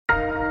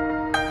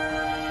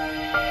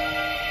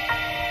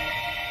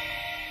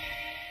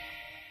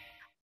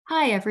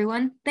Hi,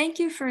 everyone. Thank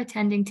you for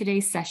attending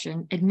today's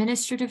session,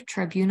 Administrative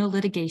Tribunal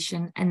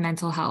Litigation and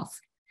Mental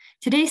Health.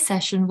 Today's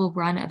session will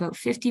run about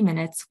 50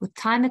 minutes with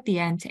time at the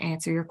end to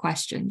answer your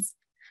questions.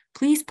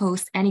 Please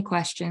post any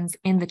questions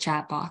in the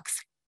chat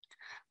box.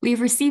 We've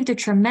received a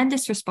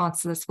tremendous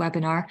response to this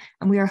webinar,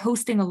 and we are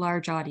hosting a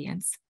large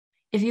audience.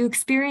 If you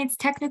experience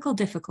technical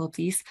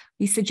difficulties,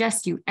 we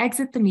suggest you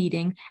exit the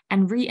meeting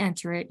and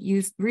re-enter it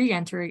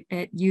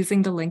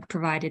using the link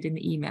provided in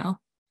the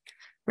email.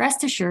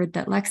 Rest assured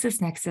that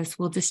LexisNexis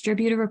will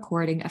distribute a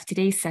recording of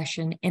today's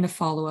session in a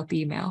follow-up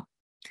email.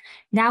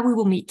 Now we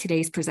will meet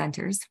today's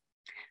presenters.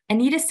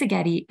 Anita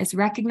Szigeti is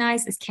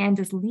recognized as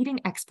Canada's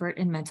leading expert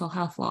in mental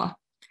health law.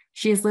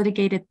 She has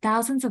litigated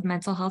thousands of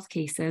mental health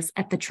cases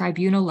at the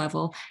tribunal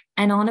level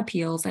and on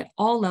appeals at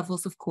all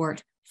levels of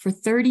court for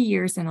 30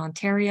 years in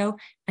Ontario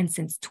and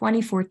since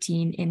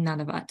 2014 in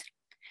Nunavut.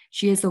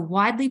 She is a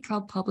widely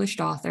published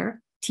author,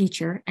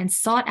 teacher, and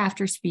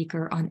sought-after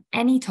speaker on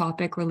any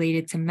topic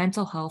related to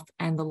mental health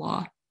and the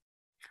law.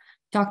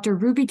 Dr.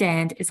 Ruby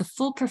Dhand is a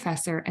full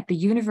professor at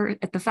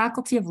the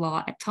Faculty of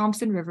Law at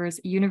Thompson Rivers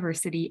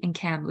University in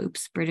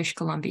Kamloops, British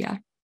Columbia.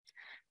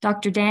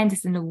 Dr. Dhand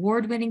is an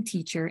award-winning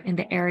teacher in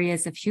the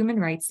areas of human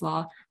rights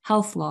law,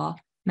 health law,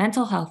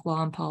 mental health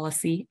law and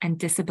policy, and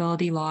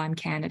disability law in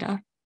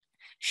Canada.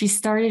 She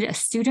started a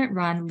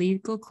student-run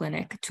legal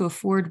clinic to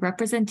afford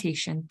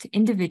representation to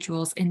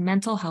individuals in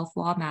mental health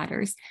law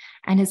matters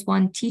and has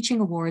won teaching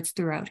awards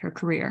throughout her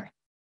career.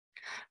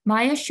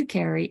 Maya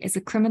Shukeri is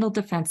a criminal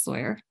defense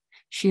lawyer.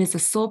 She is a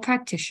sole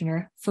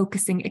practitioner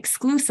focusing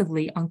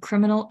exclusively on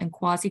criminal and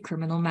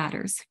quasi-criminal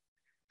matters.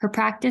 Her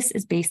practice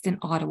is based in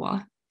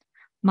Ottawa.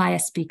 Maya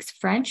speaks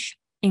French,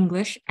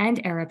 English, and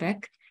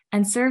Arabic,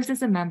 and serves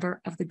as a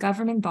member of the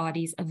governing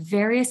bodies of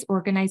various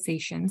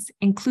organizations,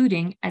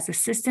 including as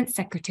Assistant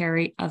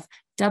Secretary of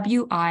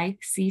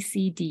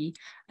WICCD,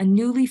 a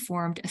newly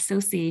formed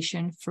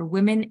association for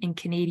women in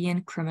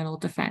Canadian criminal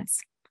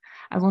defense.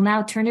 I will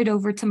now turn it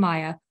over to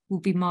Maya, who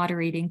will be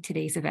moderating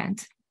today's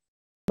event.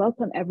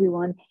 Welcome,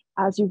 everyone.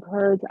 As you've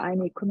heard,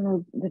 I'm a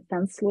criminal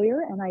defense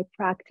lawyer, and I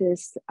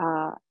practice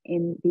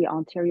in the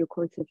Ontario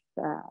Courts of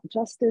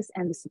Justice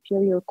and the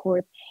Superior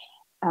Court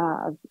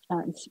of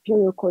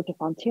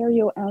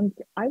Ontario. And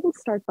I will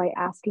start by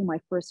asking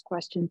my first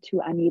question to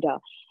Anita.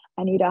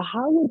 Anita,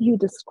 how would you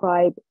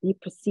describe the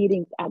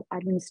proceedings at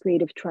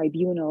administrative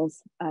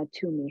tribunals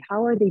to me?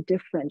 How are they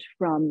different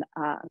from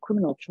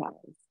criminal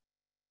trials?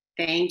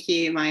 Thank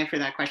you, Maya, for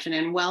that question,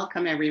 and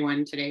welcome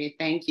everyone today.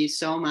 Thank you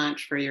so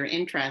much for your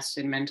interest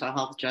in mental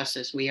health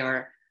justice. We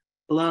are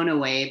blown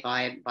away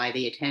by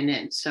the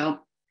attendance. So,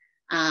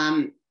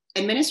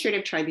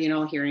 administrative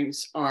tribunal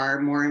hearings are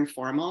more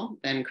informal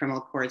than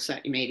criminal courts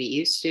that you may be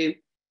used to.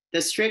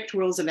 The strict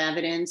rules of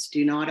evidence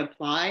do not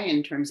apply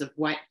in terms of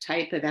what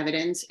type of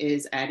evidence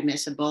is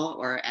admissible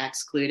or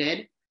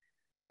excluded.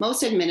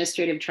 Most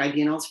administrative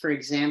tribunals, for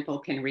example,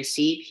 can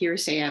receive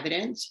hearsay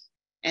evidence,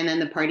 and then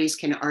the parties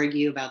can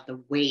argue about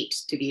the weight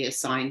to be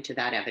assigned to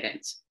that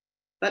evidence.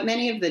 But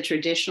many of the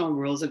traditional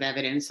rules of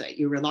evidence that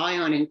you rely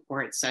on in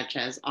courts, such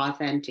as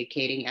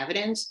authenticating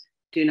evidence,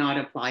 do not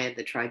apply at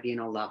the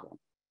tribunal level.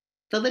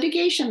 The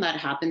litigation that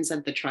happens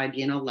at the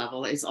tribunal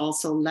level is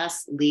also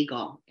less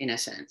legal in a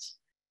sense.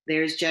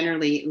 There's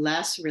generally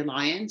less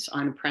reliance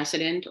on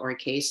precedent or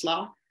case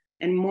law,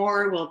 and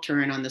more will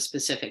turn on the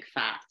specific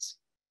facts.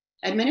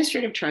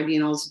 Administrative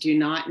tribunals do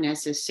not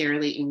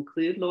necessarily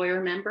include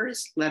lawyer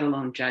members, let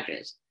alone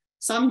judges.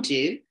 Some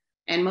do,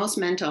 and most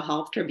mental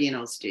health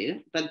tribunals do,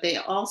 but they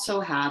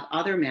also have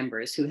other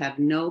members who have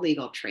no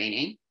legal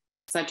training,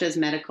 such as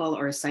medical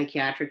or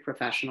psychiatric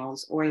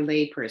professionals or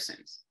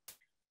laypersons.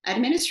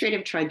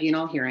 Administrative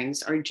tribunal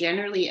hearings are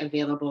generally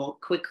available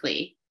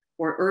quickly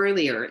or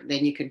earlier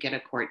than you could get a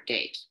court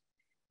date.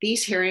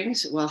 These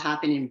hearings will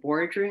happen in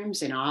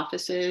boardrooms, in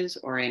offices,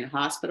 or in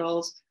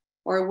hospitals,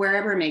 or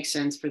wherever makes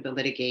sense for the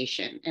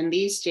litigation. And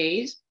these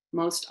days,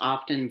 most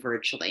often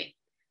virtually.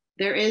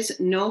 There is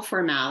no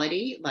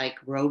formality like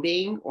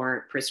robing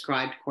or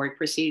prescribed court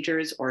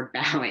procedures or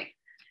bowing.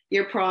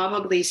 You're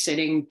probably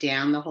sitting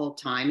down the whole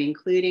time,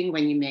 including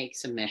when you make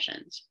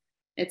submissions.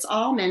 It's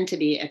all meant to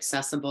be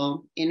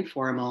accessible,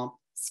 informal,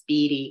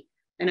 speedy,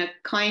 and a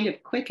kind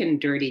of quick and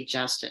dirty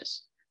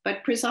justice,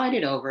 but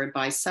presided over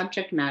by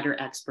subject matter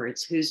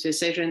experts whose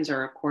decisions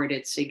are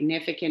accorded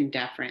significant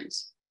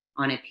deference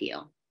on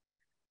appeal.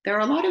 There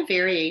are a lot of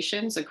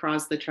variations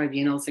across the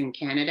tribunals in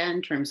Canada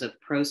in terms of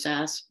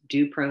process,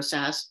 due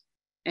process,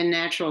 and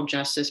natural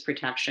justice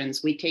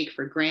protections we take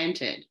for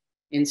granted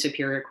in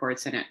superior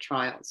courts and at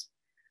trials.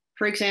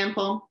 For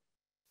example,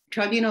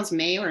 tribunals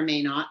may or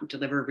may not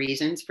deliver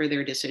reasons for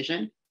their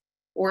decision,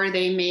 or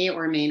they may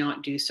or may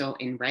not do so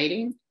in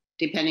writing,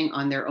 depending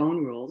on their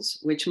own rules,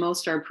 which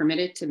most are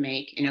permitted to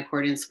make in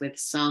accordance with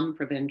some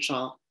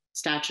provincial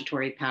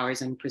statutory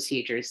powers and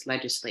procedures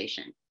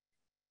legislation.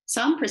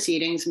 Some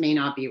proceedings may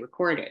not be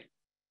recorded.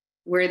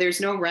 Where there's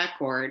no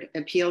record,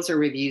 appeals or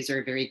reviews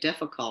are very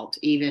difficult,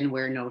 even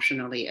where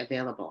notionally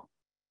available.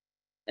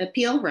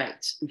 Appeal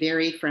rights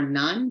vary from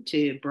none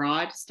to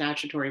broad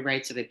statutory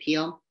rights of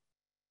appeal,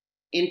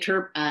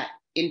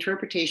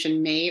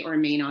 Interpretation may or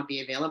may not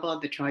be available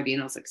at the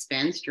tribunal's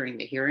expense during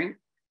the hearing.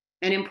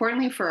 And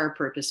importantly for our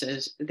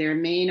purposes, there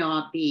may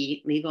not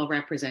be legal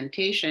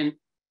representation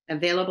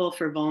available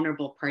for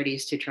vulnerable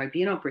parties to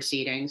tribunal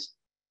proceedings,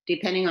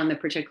 depending on the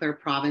particular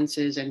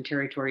provinces and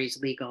territories'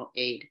 legal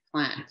aid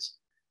plans.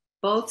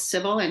 Both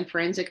civil and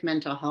forensic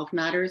mental health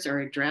matters are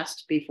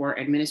addressed before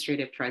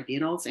administrative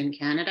tribunals in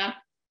Canada.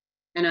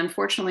 And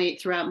unfortunately,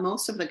 throughout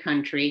most of the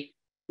country,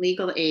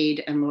 legal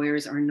aid and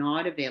lawyers are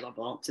not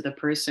available to the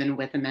person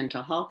with a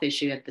mental health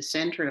issue at the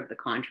center of the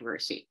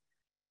controversy,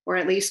 or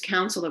at least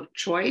counsel of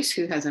choice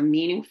who has a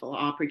meaningful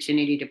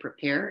opportunity to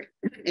prepare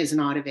is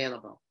not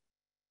available.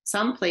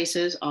 Some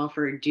places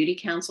offer duty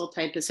counsel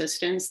type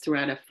assistance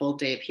throughout a full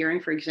day of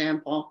hearing, for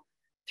example,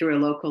 through a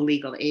local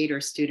legal aid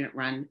or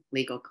student-run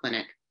legal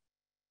clinic.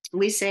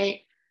 We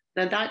say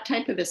that that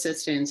type of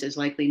assistance is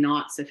likely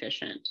not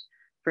sufficient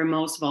for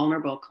most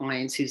vulnerable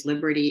clients whose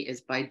liberty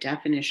is by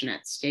definition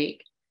at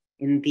stake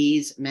in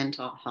these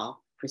mental health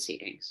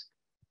proceedings.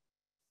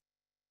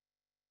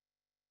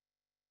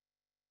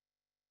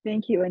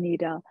 Thank you,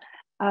 Anita.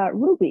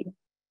 Ruby,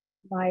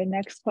 my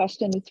next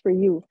question is for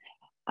you.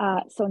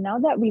 So now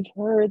that we've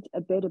heard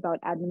a bit about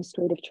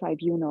administrative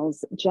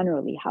tribunals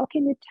generally, how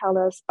can you tell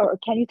us, or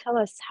can you tell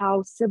us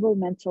how civil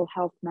mental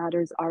health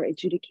matters are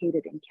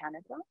adjudicated in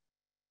Canada?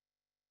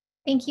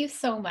 Thank you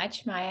so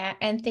much, Maya,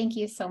 and thank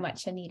you so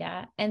much,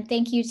 Anita. And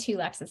thank you to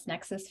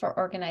LexisNexis for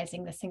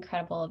organizing this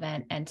incredible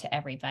event, and to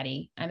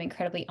everybody. I'm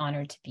incredibly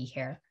honored to be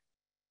here.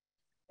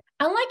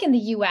 Unlike in the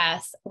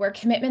US, where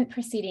commitment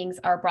proceedings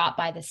are brought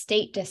by the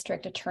state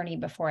district attorney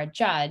before a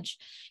judge,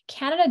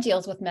 Canada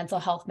deals with mental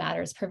health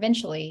matters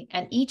provincially,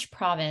 and each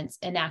province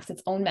enacts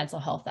its own mental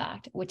health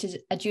act, which is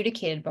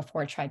adjudicated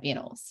before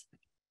tribunals.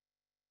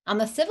 On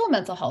the civil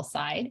mental health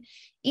side,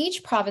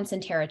 each province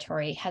and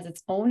territory has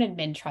its own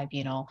admin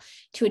tribunal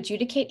to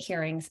adjudicate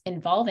hearings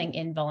involving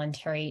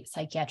involuntary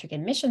psychiatric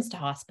admissions to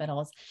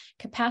hospitals,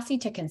 capacity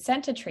to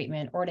consent to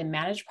treatment, or to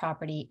manage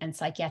property and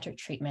psychiatric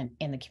treatment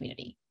in the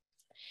community.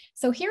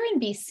 So here in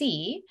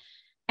BC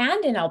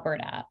and in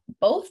Alberta,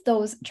 both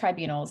those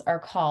tribunals are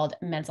called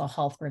mental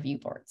health review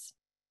boards.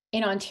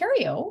 In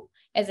Ontario,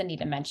 as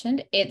Anita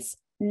mentioned, it's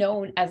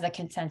known as the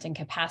Consent and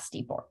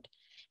Capacity Board.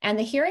 And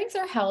the hearings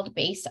are held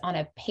based on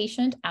a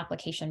patient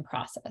application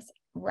process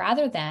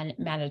rather than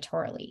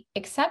mandatorily,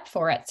 except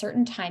for at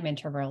certain time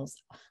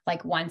intervals,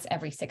 like once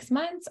every 6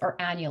 months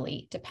or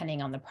annually,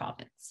 depending on the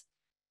province.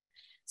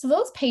 So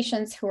those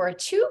patients who are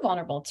too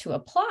vulnerable to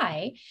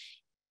apply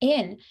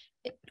in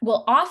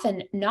will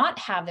often not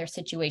have their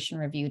situation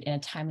reviewed in a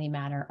timely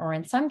manner, or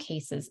in some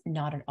cases,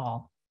 not at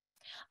all.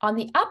 On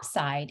the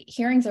upside,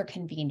 hearings are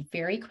convened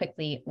very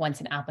quickly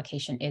once an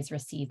application is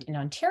received in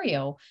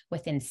Ontario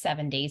within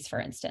 7 days, for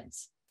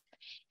instance.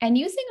 And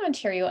using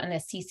Ontario and the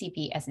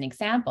CCP as an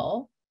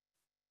example,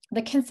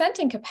 the Consent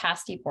and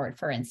Capacity Board,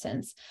 for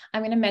instance,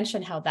 I'm going to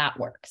mention how that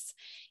works.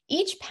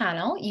 Each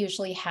panel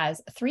usually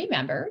has 3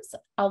 members,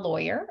 a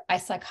lawyer, a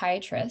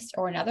psychiatrist,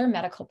 or another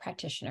medical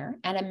practitioner,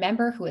 and a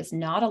member who is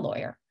not a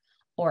lawyer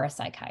or a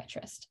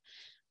psychiatrist.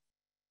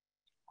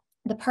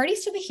 The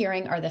parties to the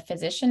hearing are the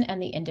physician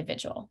and the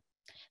individual.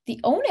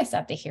 The onus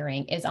of the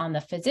hearing is on the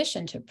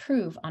physician to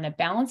prove on a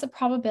balance of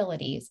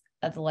probabilities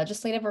that the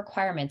legislative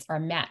requirements are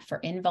met for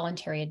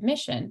involuntary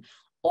admission,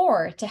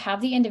 or to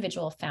have the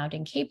individual found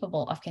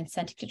incapable of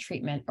consenting to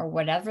treatment, or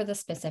whatever the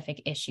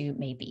specific issue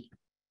may be.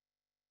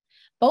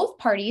 Both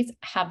parties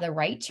have the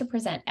right to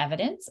present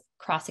evidence,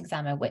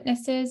 cross-examine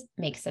witnesses,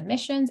 make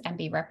submissions, and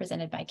be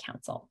represented by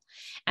counsel.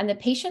 And the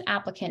patient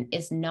applicant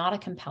is not a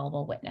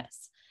compellable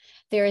witness.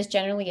 There is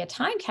generally a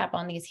time cap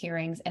on these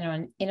hearings,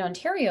 and in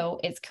Ontario,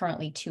 it's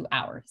currently 2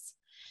 hours.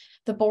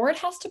 The board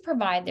has to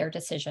provide their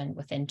decision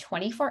within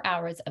 24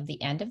 hours of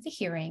the end of the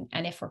hearing,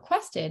 and if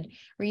requested,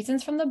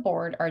 reasons from the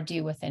board are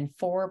due within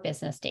 4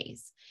 business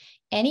days.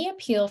 Any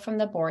appeal from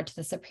the board to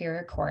the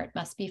Superior Court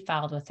must be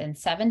filed within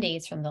 7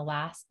 days from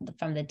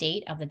the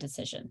date of the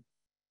decision.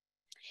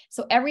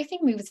 So everything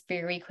moves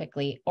very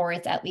quickly, or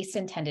it's at least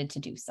intended to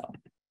do so.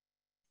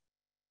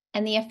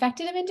 And the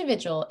affected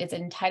individual is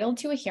entitled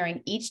to a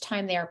hearing each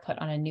time they are put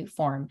on a new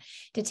form,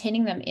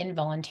 detaining them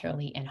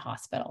involuntarily in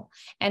hospital,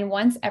 and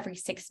once every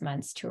 6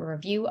 months to a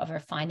review of a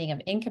finding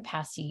of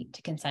incapacity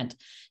to consent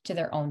to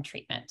their own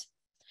treatment.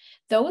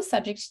 Those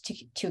subject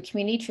to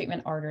community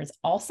treatment orders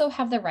also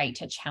have the right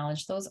to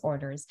challenge those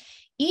orders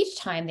each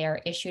time they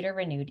are issued or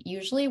renewed,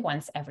 usually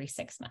once every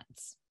 6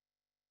 months.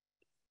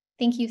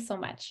 Thank you so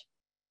much.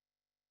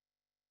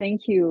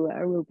 Thank you,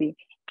 Ruby.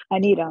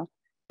 Anita,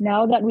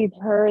 now that we've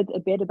heard a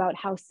bit about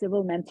how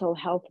civil mental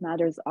health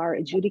matters are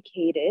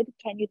adjudicated,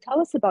 can you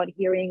tell us about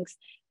hearings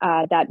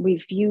that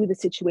review the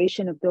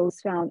situation of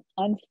those found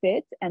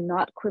unfit and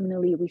not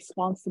criminally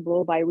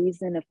responsible by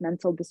reason of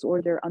mental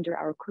disorder under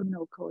our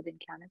criminal code in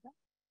Canada?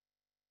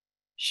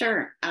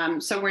 Sure.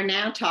 So we're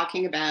now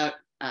talking about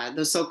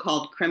the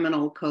so-called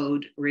criminal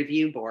code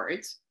review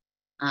boards.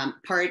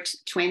 Part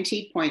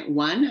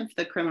 20.1 of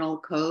the criminal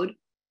code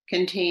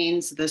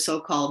contains the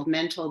so-called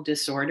mental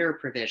disorder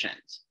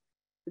provisions.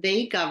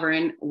 They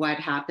govern what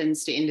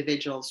happens to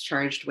individuals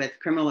charged with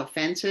criminal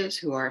offenses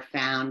who are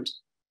found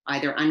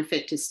either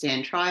unfit to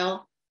stand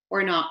trial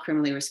or not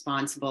criminally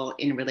responsible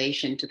in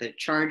relation to the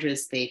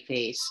charges they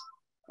face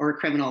or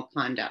criminal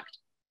conduct.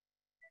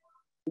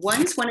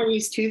 Once one of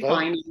these two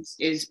findings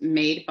is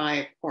made by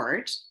a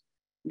court,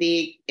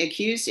 the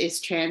accused is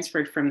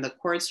transferred from the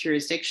court's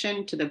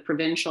jurisdiction to the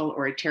provincial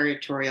or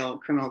territorial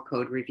criminal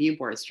code review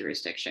board's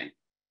jurisdiction.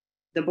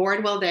 The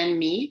board will then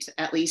meet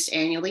at least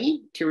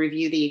annually to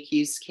review the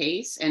accused's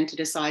case and to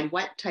decide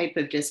what type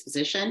of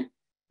disposition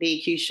the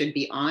accused should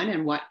be on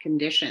and what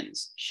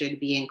conditions should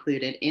be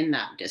included in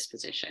that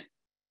disposition.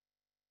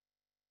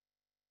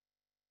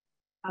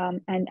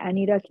 And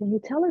Anita, can you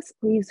tell us,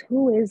 please,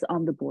 who is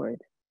on the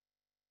board?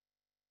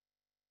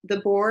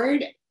 The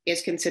board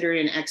is considered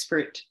an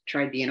expert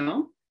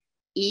tribunal.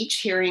 Each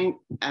hearing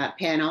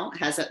panel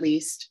has at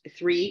least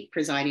 3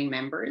 presiding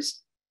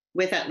members,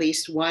 with at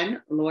least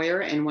 1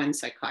 lawyer and 1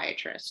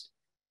 psychiatrist.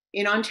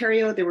 In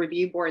Ontario, the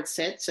review board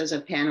sits as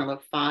a panel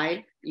of 5,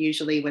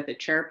 usually with a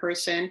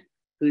chairperson,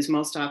 who's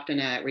most often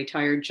a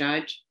retired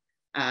judge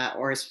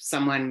or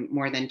someone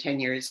more than 10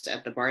 years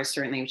at the bar,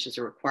 certainly, which is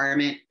a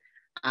requirement,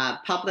 a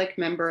public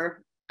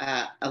member,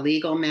 a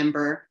legal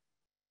member,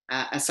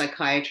 a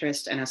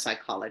psychiatrist, and a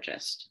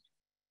psychologist.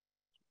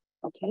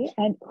 Okay,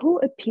 and who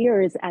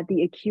appears at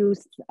the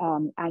accused's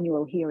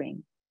annual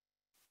hearing?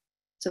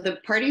 So the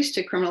parties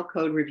to Criminal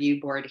Code Review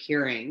Board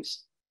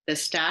hearings, the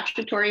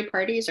statutory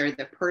parties are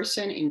the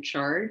person in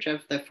charge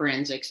of the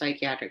forensic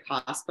psychiatric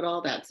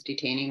hospital that's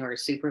detaining or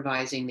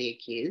supervising the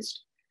accused,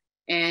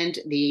 and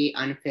the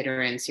unfit or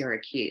NCR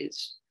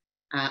accused.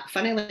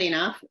 Funnily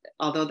enough,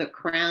 although the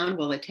Crown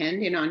will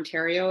attend in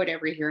Ontario at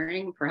every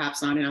hearing,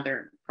 perhaps not in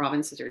other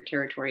provinces or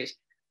territories,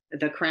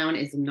 the Crown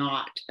is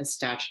not a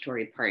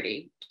statutory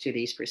party to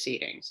these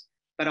proceedings,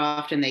 but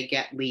often they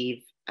get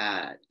leave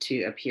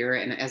to appear.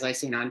 And as I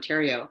say, in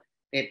Ontario,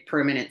 they have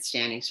permanent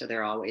standing, so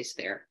they're always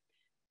there.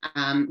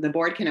 The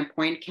board can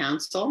appoint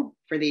counsel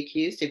for the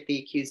accused if the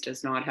accused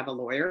does not have a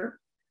lawyer.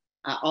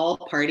 All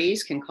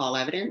parties can call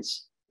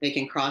evidence. They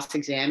can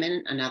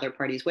cross-examine another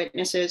party's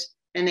witnesses,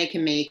 and they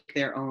can make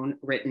their own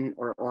written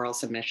or oral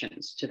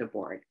submissions to the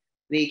board.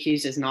 The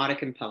accused is not a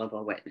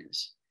compellable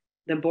witness.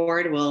 The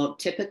board will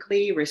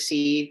typically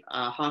receive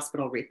a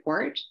hospital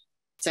report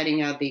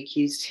setting out the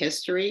accused's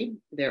history,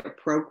 their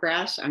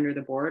progress under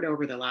the board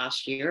over the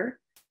last year,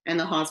 and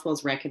the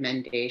hospital's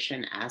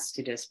recommendation as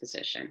to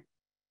disposition.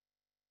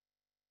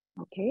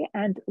 Okay,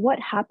 and what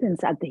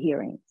happens at the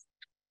hearings?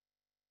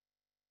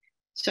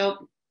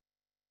 So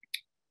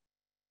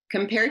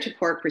compared to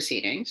court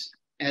proceedings,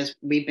 as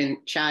we've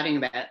been chatting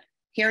about,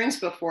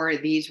 hearings before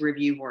these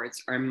review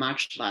boards are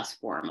much less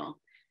formal.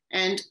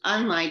 And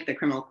unlike the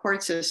criminal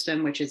court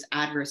system, which is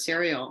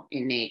adversarial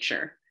in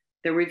nature,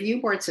 the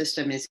review board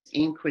system is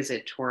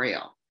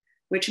inquisitorial,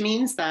 which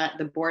means that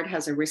the board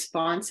has a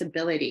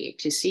responsibility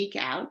to seek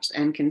out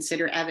and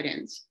consider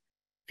evidence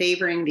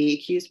favoring the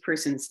accused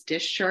person's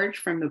discharge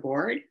from the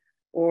board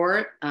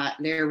or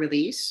their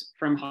release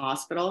from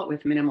hospital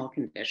with minimal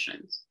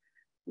conditions.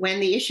 When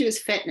the issue is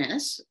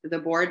fitness, the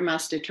board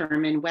must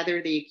determine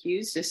whether the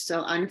accused is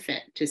still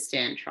unfit to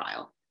stand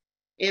trial.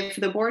 If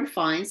the board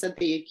finds that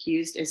the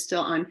accused is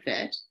still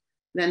unfit,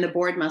 then the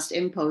board must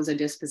impose a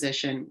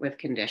disposition with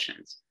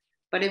conditions.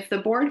 But if the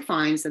board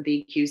finds that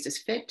the accused is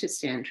fit to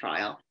stand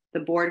trial,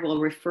 the board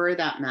will refer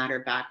that matter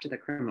back to the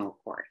criminal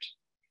court.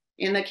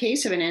 In the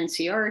case of an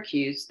NCR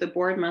accused, the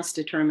board must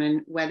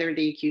determine whether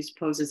the accused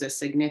poses a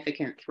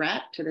significant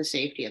threat to the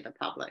safety of the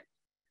public.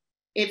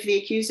 If the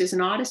accused is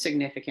not a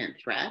significant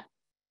threat,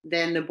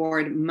 then the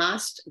board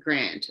must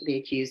grant the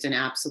accused an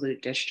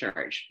absolute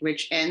discharge,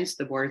 which ends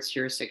the board's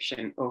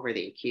jurisdiction over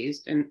the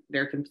accused, and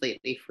they're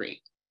completely free.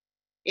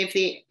 If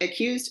the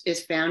accused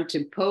is found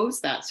to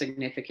pose that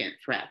significant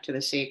threat to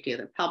the safety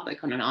of the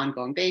public on an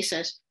ongoing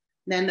basis,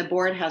 then the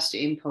board has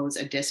to impose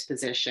a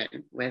disposition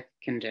with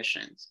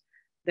conditions.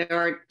 There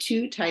are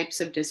 2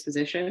 types of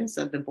dispositions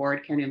that the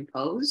board can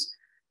impose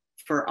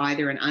for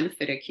either an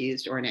unfit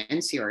accused or an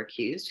NCR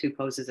accused who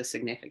poses a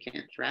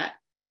significant threat: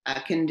 a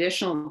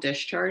conditional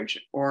discharge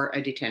or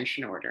a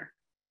detention order.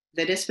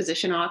 The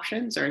disposition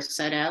options are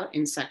set out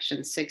in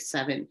section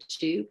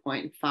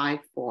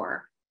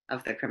 672.54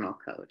 of the Criminal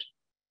Code.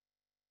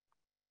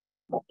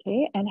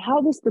 Okay, and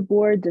how does the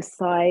board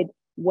decide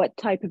what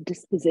type of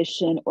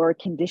disposition or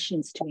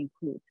conditions to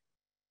include?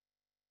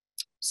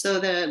 So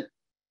the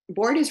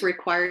board is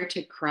required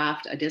to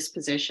craft a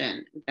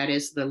disposition that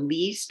is the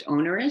least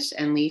onerous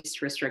and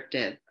least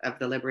restrictive of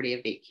the liberty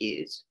of the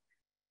accused,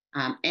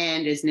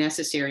 and is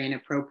necessary and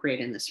appropriate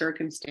in the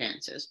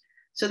circumstances.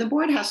 So the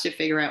board has to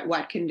figure out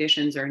what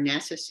conditions are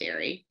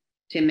necessary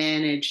to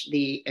manage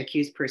the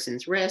accused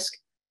person's risk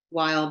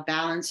while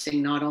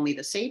balancing not only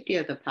the safety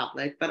of the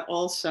public, but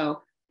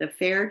also the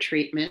fair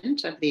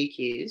treatment of the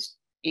accused,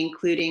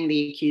 including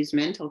the accused's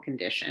mental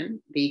condition,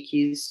 the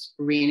accused's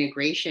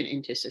reintegration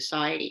into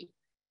society,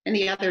 and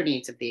the other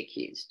needs of the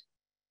accused.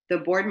 The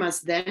board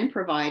must then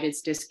provide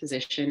its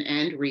disposition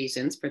and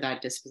reasons for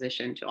that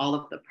disposition to all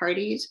of the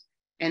parties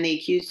and the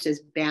accused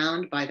is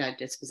bound by that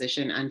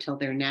disposition until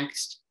their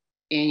next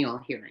annual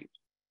hearing.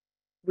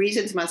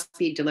 Reasons must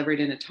be delivered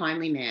in a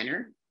timely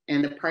manner,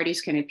 and the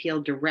parties can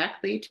appeal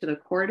directly to the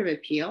Court of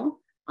Appeal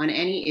on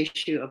any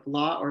issue of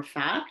law or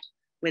fact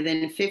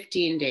within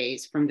 15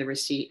 days from the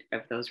receipt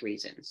of those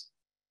reasons.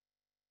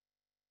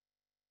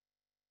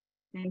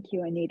 Thank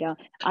you, Anita.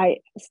 I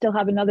still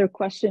have another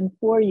question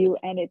for you,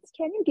 and it's,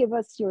 can you give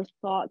us your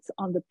thoughts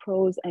on the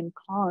pros and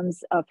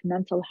cons of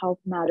mental health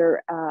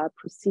matter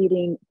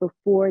proceeding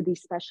before the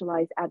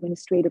specialized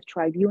administrative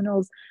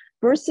tribunals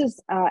versus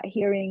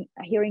hearing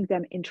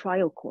them in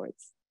trial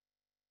courts?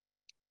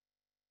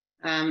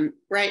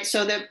 Right,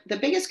 so the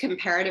biggest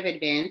comparative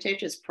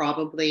advantage is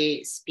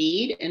probably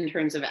speed in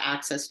terms of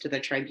access to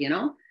the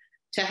tribunal.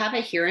 To have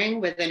a hearing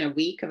within a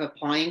week of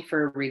applying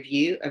for a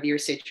review of your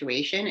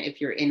situation,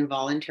 if you're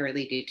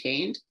involuntarily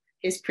detained,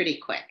 is pretty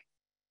quick.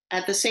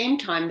 At the same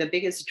time, the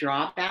biggest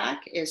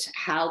drawback is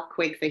how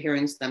quick the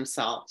hearings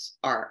themselves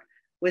are,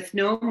 with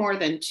no more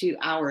than 2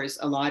 hours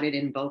allotted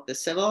in both the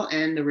civil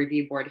and the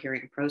review board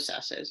hearing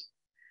processes.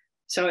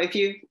 So if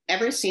you've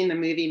ever seen the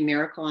movie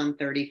Miracle on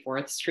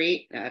 34th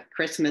Street, a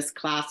Christmas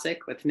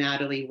classic with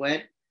Natalie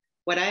Wood,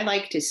 what I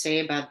like to say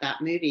about that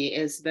movie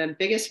is the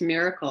biggest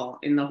miracle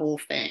in the whole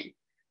thing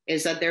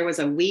is that there was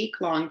a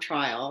week-long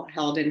trial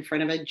held in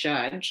front of a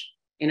judge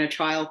in a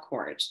trial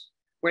court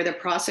where the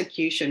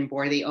prosecution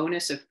bore the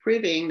onus of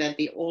proving that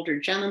the older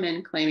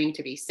gentleman claiming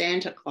to be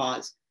Santa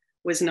Claus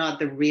was not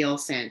the real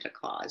Santa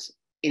Claus,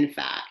 in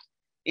fact,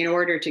 in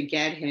order to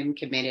get him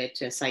committed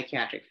to a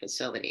psychiatric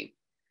facility.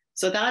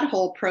 So that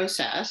whole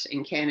process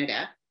in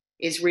Canada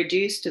is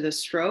reduced to the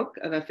stroke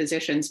of a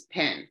physician's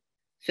pen,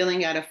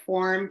 filling out a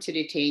form to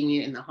detain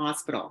you in the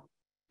hospital.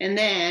 And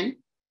then,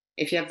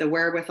 if you have the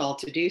wherewithal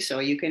to do so,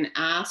 you can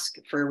ask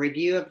for a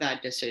review of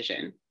that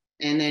decision,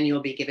 and then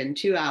you'll be given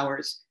 2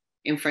 hours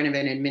in front of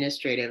an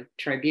administrative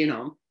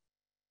tribunal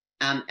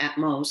at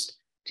most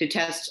to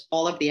test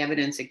all of the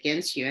evidence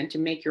against you and to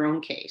make your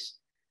own case.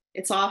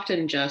 It's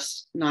often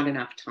just not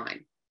enough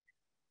time.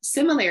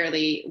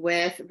 Similarly,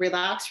 with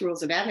relaxed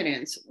rules of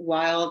evidence,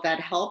 while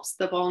that helps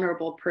the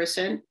vulnerable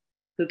person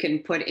who can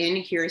put in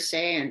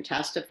hearsay and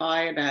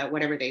testify about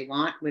whatever they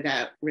want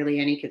without really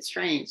any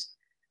constraints,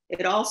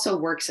 it also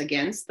works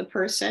against the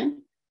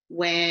person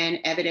when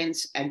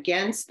evidence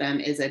against them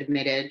is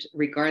admitted,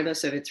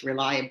 regardless of its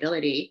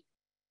reliability,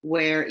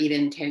 where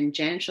even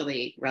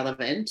tangentially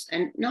relevant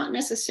and not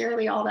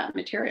necessarily all that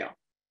material.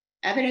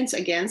 Evidence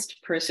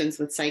against persons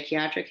with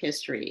psychiatric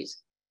histories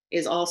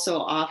is also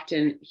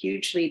often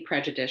hugely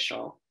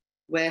prejudicial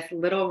with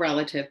little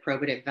relative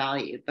probative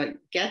value, but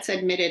gets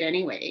admitted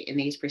anyway in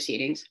these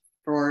proceedings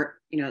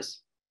for,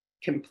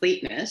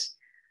 completeness,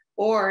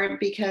 or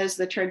because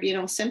the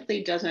tribunal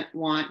simply doesn't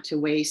want to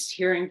waste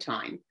hearing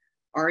time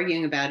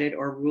arguing about it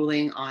or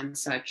ruling on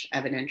such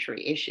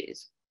evidentiary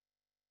issues.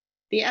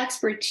 The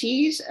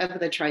expertise of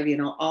the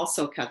tribunal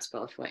also cuts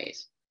both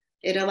ways.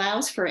 It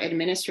allows for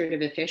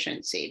administrative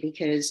efficiency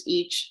because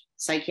each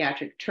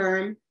psychiatric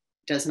term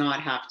does not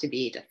have to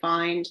be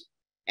defined.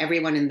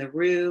 Everyone in the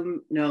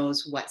room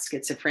knows what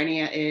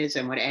schizophrenia is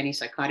and what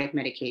antipsychotic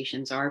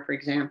medications are, for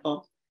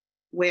example,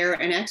 where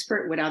an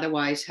expert would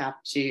otherwise have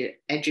to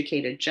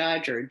educate a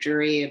judge or a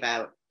jury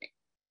about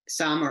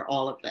some or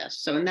all of this.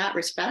 So in that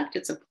respect,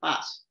 it's a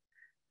plus.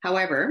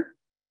 However,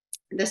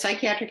 the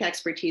psychiatric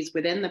expertise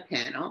within the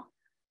panel,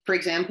 for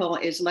example,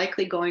 is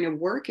likely going to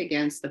work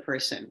against the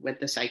person with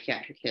the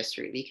psychiatric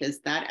history because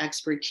that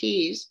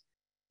expertise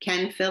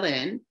can fill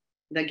in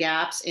the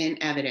gaps in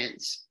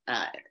evidence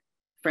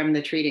from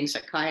the treating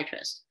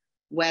psychiatrist,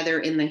 whether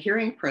in the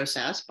hearing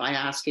process by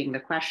asking the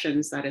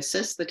questions that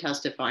assist the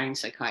testifying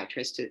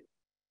psychiatrist to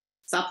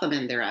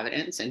supplement their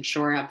evidence and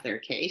shore up their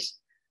case,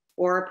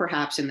 or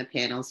perhaps in the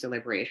panel's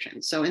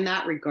deliberation. So in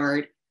that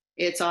regard,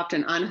 it's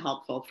often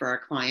unhelpful for our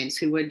clients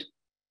who would,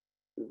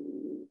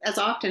 as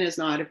often as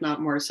not, if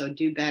not more so,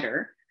 do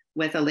better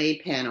with a lay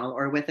panel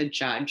or with a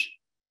judge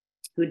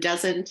who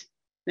doesn't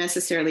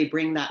necessarily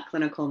bring that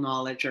clinical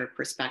knowledge or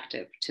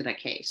perspective to the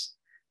case.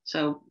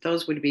 So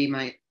those would be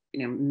my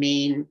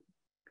main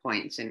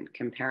points in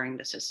comparing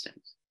the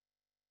systems.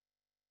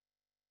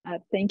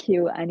 Thank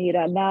you,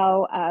 Anita.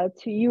 Now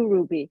to you,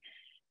 Ruby.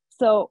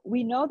 So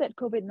we know that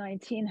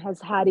COVID-19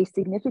 has had a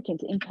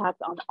significant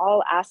impact on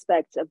all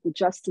aspects of the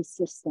justice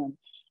system.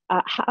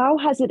 How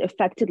has it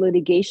affected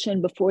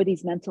litigation before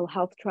these mental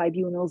health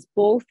tribunals,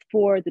 both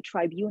for the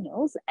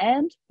tribunals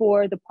and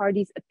for the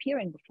parties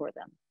appearing before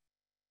them?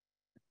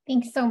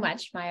 Thanks so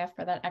much, Maya,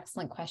 for that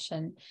excellent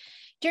question.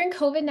 During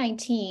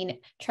COVID-19,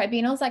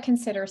 tribunals that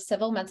consider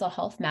civil mental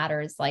health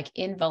matters like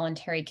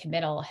involuntary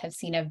committal have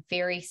seen a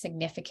very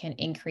significant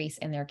increase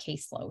in their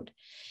caseload.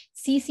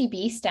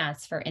 CCB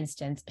stats, for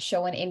instance,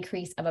 show an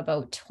increase of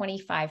about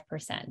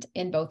 25%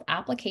 in both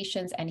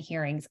applications and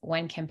hearings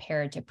when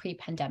compared to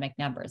pre-pandemic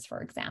numbers,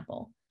 for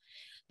example.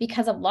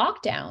 Because of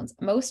lockdowns,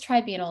 most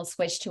tribunals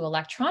switched to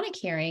electronic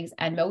hearings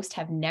and most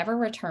have never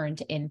returned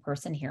to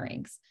in-person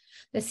hearings.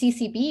 The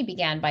CCB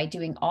began by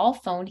doing all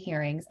phone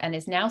hearings and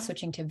is now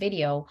switching to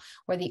video,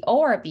 where the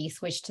ORB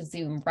switched to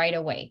Zoom right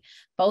away.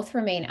 Both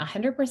remain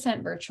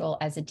 100% virtual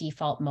as a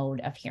default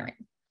mode of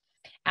hearing.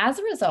 As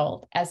a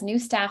result, as new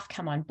staff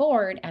come on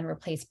board and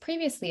replace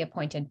previously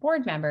appointed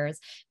board members,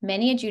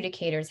 many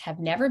adjudicators have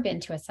never been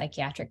to a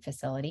psychiatric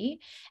facility.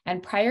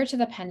 And prior to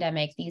the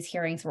pandemic, these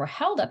hearings were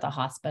held at the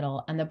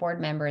hospital and the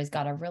board members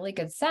got a really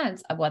good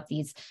sense of what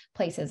these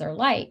places are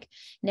like.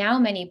 Now,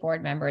 many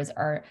board members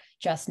are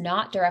just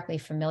not directly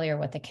familiar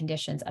with the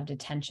conditions of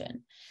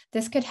detention.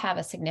 This could have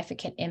a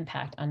significant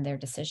impact on their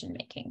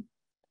decision-making.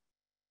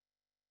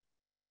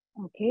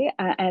 Okay,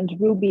 and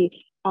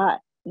Ruby,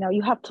 now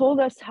you have told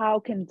us how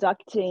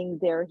conducting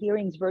their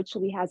hearings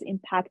virtually has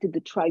impacted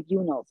the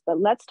tribunals, but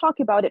let's talk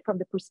about it from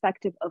the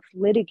perspective of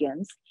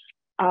litigants.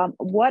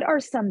 What are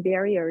some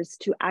barriers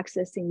to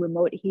accessing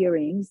remote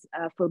hearings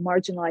for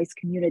marginalized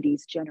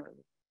communities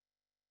generally?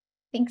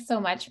 Thanks so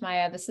much,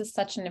 Maya. This is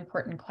such an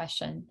important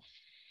question.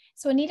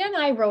 So Anita and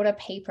I wrote a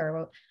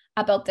paper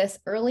about this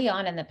early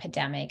on in the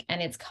pandemic,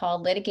 and it's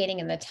called Litigating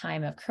in the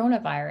Time of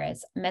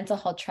Coronavirus, Mental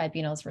Health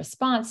Tribunal's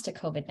Response to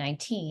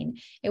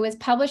COVID-19. It was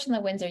published in the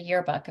Windsor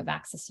Yearbook of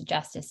Access to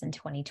Justice in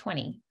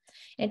 2020.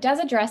 It does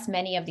address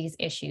many of these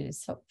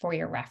issues for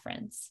your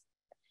reference.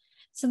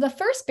 So the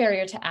first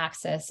barrier to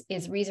access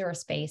is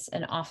resource-based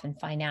and often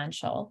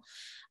financial.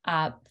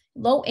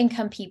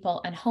 Low-income people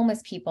and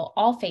homeless people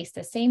all face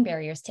the same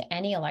barriers to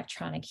any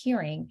electronic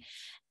hearing,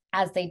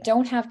 as they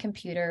don't have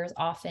computers.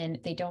 Often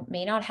they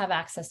may not have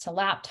access to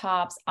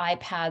laptops,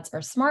 iPads,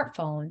 or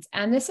smartphones.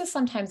 And this is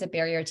sometimes a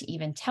barrier to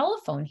even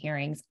telephone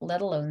hearings,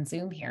 let alone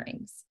Zoom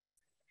hearings.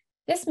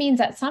 This means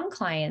that some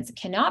clients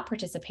cannot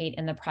participate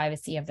in the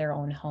privacy of their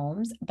own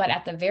homes, but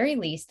at the very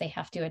least, they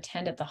have to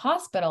attend at the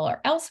hospital or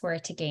elsewhere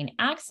to gain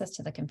access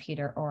to the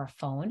computer or a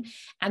phone.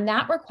 And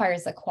that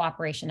requires the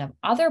cooperation of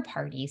other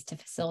parties to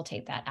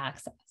facilitate that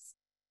access.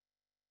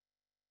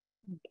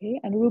 Okay,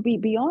 and Ruby,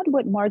 beyond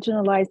what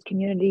marginalized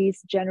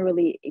communities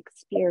generally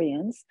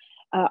experience,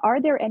 are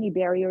there any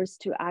barriers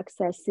to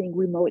accessing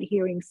remote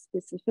hearings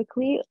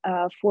specifically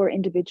for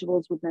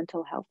individuals with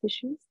mental health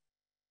issues?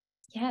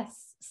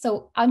 Yes.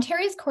 So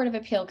Ontario's Court of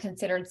Appeal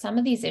considered some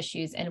of these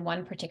issues in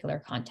one particular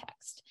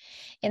context.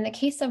 In the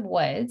case of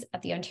Woods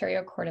at the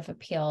Ontario Court of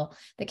Appeal,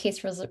 the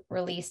case was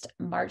released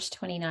March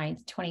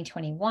 29th,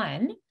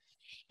 2021.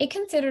 It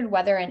considered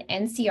whether an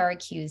NCR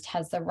accused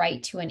has the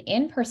right to an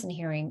in-person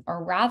hearing,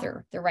 or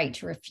rather the right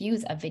to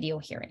refuse a video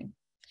hearing.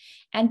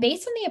 And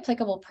based on the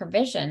applicable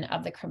provision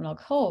of the criminal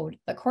code,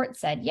 the court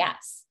said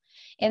yes.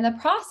 In the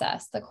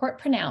process, the court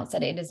pronounced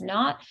that it is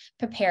not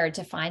prepared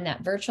to find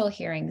that virtual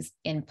hearings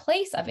in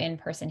place of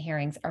in-person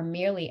hearings are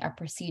merely a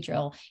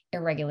procedural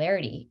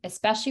irregularity,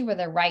 especially where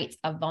the rights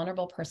of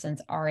vulnerable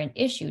persons are an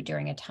issue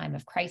during a time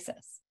of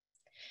crisis.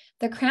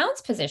 The Crown's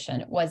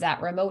position was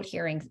that remote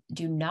hearings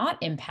do not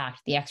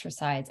impact the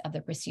exercise of the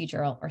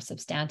procedural or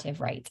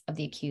substantive rights of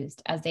the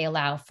accused, as they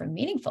allow for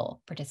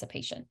meaningful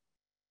participation.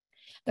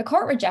 The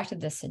court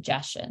rejected this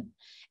suggestion,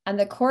 and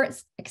the court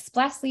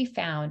expressly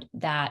found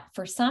that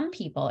for some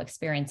people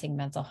experiencing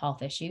mental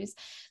health issues,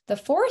 the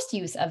forced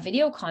use of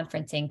video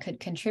conferencing could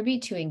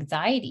contribute to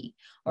anxiety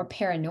or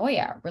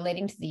paranoia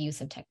relating to the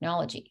use of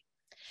technology.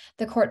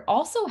 The court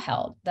also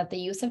held that the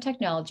use of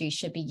technology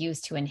should be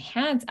used to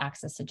enhance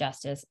access to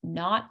justice,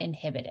 not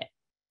inhibit it.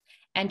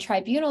 And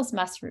tribunals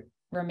must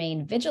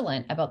remain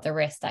vigilant about the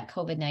risk that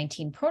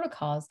COVID-19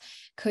 protocols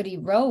could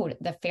erode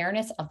the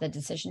fairness of the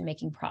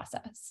decision-making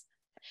process.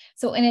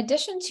 So in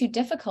addition to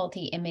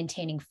difficulty in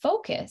maintaining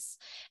focus,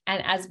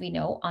 and as we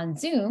know on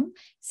Zoom,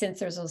 since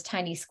there's those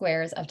tiny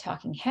squares of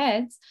talking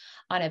heads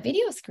on a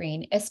video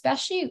screen,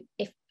 especially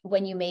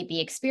when you may be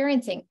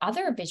experiencing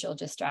other visual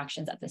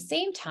distractions at the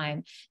same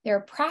time, there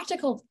are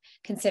practical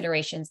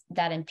considerations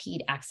that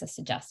impede access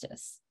to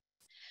justice.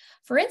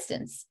 For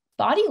instance,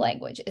 body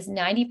language is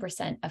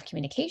 90% of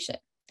communication.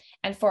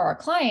 And for our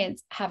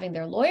clients, having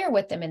their lawyer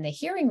with them in the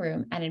hearing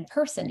room and in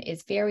person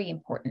is very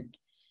important.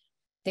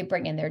 They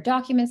bring in their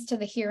documents to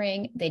the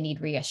hearing. They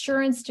need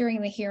reassurance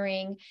during the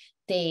hearing.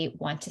 They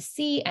want to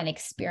see and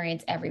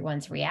experience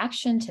everyone's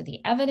reaction to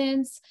the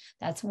evidence.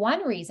 That's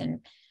one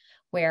reason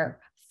where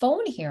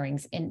phone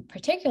hearings in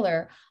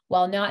particular,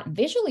 while not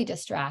visually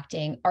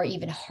distracting, are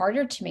even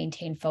harder to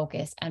maintain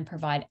focus and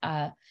provide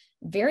a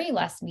very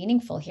less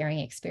meaningful hearing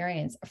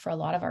experience for a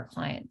lot of our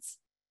clients.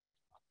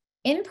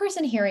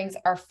 In-person hearings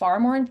are far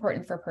more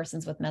important for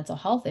persons with mental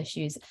health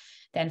issues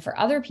than for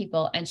other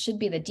people and should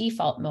be the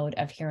default mode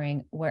of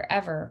hearing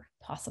wherever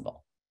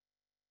possible.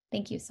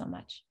 Thank you so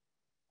much.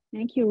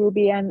 Thank you,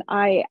 Ruby. And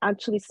I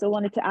actually still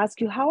wanted to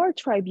ask you, how are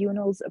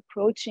tribunals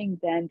approaching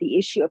then the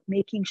issue of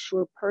making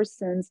sure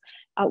persons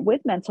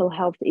with mental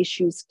health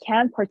issues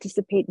can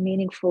participate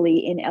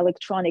meaningfully in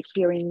electronic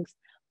hearings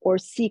or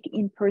seek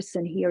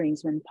in-person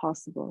hearings when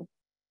possible?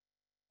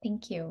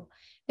 Thank you.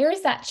 there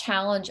is that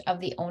challenge of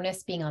the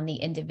onus being on the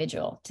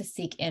individual to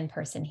seek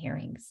in-person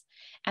hearings.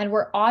 And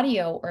where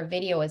audio or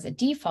video is a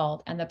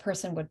default and the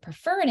person would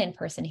prefer an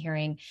in-person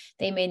hearing,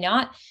 they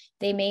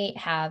may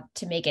have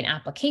to make an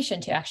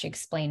application to actually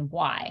explain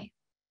why.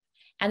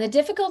 And the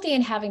difficulty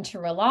in having to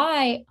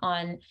rely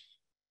on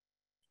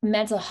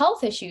mental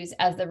health issues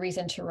as the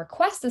reason to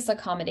request this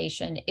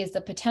accommodation is the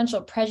potential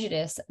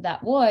prejudice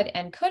that would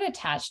and could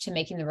attach to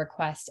making the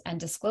request and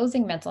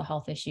disclosing mental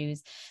health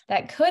issues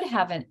that could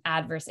have an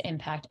adverse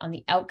impact on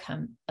the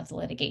outcome of the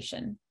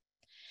litigation.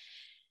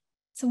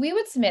 So we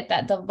would submit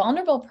that the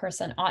vulnerable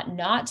person ought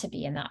not to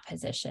be in that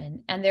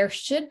position, and there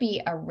should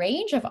be a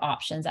range of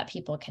options that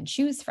people can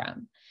choose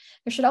from.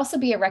 There should also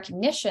be a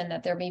recognition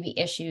that there may be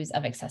issues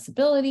of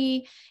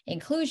accessibility,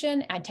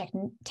 inclusion, and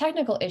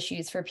technical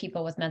issues for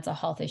people with mental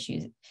health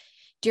issues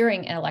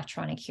during an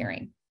electronic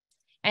hearing.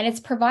 And it's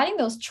providing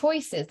those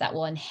choices that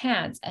will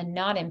enhance and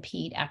not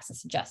impede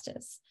access to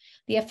justice.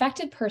 The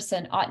affected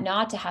person ought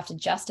not to have to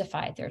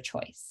justify their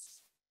choice.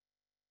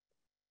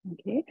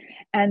 Okay,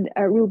 and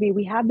Ruby,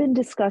 we have been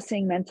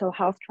discussing mental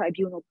health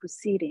tribunal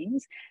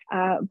proceedings,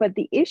 but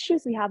the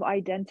issues we have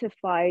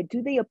identified,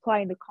 do they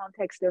apply in the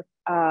context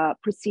of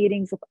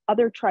proceedings of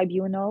other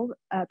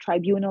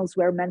tribunals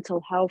where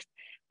mental health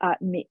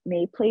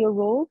may play a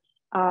role?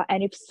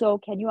 And if so,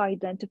 can you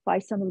identify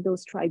some of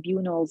those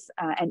tribunals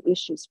and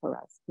issues for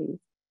us, please?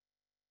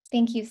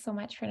 Thank you so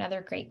much for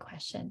another great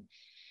question.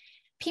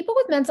 People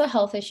with mental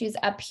health issues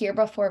appear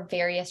before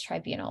various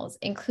tribunals,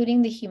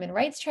 including the human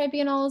rights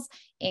tribunals,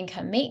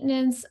 income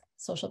maintenance,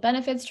 social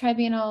benefits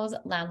tribunals,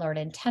 landlord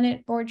and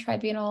tenant board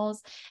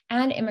tribunals,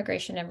 and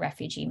immigration and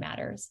refugee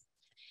matters.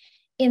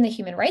 In the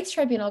human rights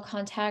tribunal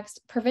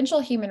context,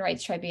 provincial human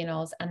rights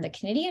tribunals and the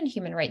Canadian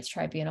Human Rights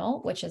Tribunal,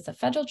 which is a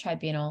federal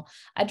tribunal,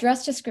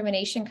 address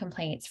discrimination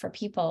complaints for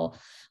people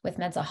with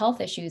mental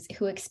health issues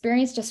who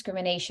experience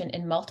discrimination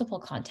in multiple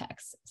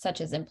contexts, such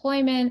as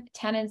employment,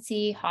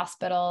 tenancy,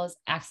 hospitals,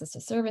 access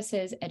to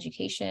services,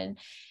 education,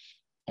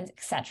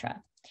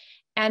 etc.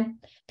 And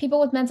people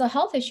with mental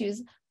health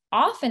issues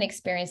often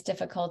experience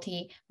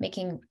difficulty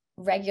making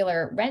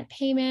regular rent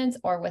payments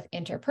or with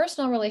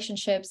interpersonal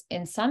relationships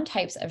in some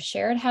types of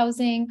shared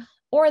housing,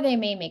 or they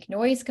may make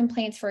noise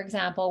complaints, for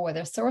example, where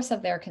the source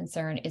of their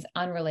concern is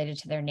unrelated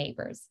to their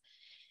neighbors.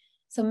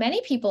 So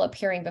many people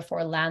appearing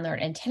before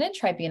landlord and tenant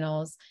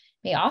tribunals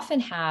may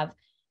often have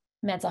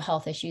mental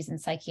health issues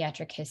and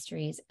psychiatric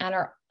histories and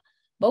are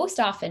most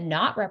often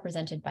not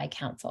represented by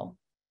counsel.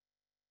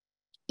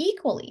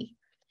 Equally,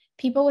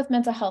 people with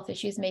mental health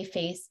issues may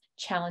face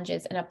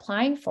challenges in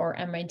applying for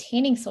and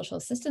maintaining social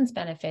assistance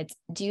benefits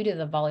due to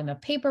the volume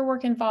of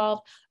paperwork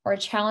involved or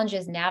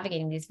challenges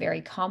navigating these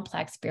very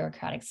complex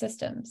bureaucratic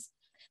systems.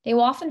 They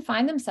will often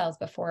find themselves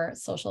before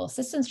social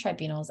assistance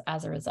tribunals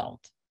as a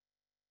result.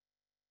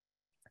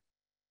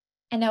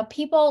 And now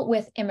people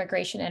with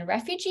immigration and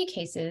refugee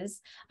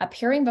cases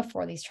appearing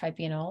before these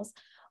tribunals,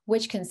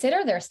 which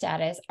consider their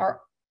status,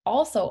 are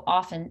also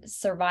often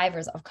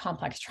survivors of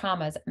complex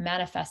traumas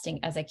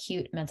manifesting as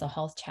acute mental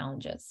health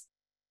challenges.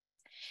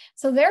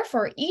 So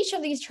therefore, each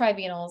of these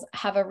tribunals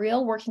have a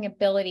real working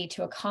ability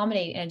to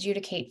accommodate and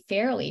adjudicate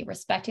fairly,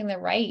 respecting the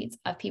rights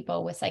of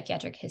people with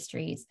psychiatric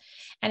histories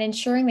and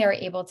ensuring they are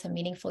able to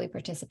meaningfully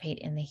participate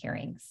in the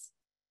hearings.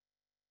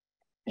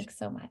 Thanks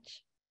so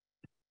much.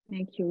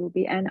 Thank you,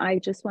 Ruby. And I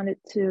just wanted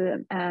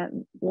to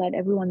let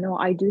everyone know,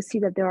 I do see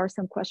that there are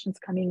some questions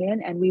coming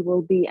in and we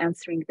will be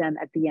answering them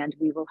at the end.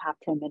 We will have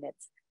 10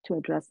 minutes to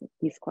address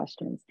these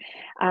questions.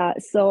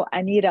 So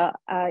Anita,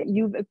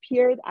 you've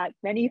appeared at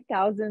many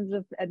thousands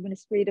of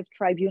administrative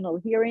tribunal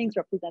hearings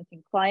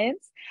representing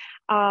clients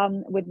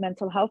with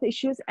mental health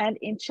issues. And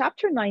in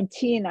chapter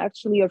 19,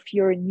 actually, of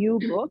your new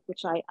book,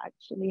 which I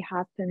actually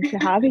happen to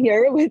have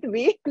here with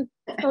me.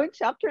 So in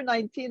chapter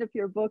 19 of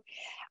your book,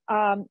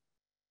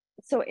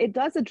 so it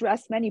does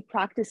address many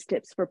practice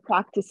tips for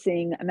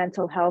practicing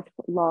mental health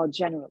law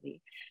generally.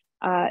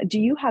 Do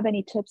you have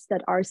any tips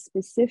that are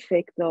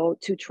specific, though,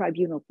 to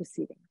tribunal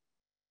proceedings?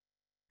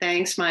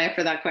 Thanks, Maya,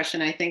 for that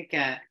question. I think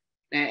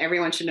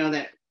everyone should know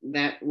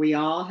that we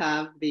all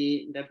have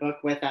the book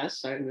with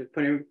us. So I'm going to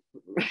put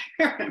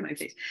it on my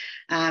face.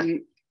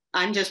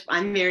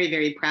 I'm very,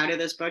 very proud of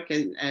this book.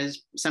 And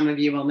as some of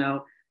you will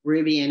know,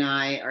 Ruby and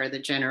I are the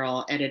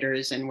general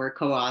editors and we're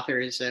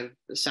co-authors of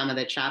some of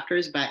the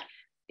chapters, but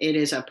it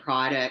is a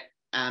product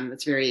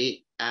that's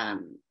very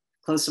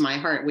close to my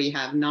heart. We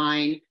have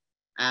 9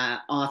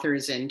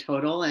 authors in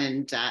total,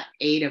 and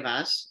 8 of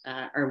us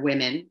are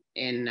women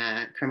in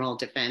criminal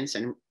defense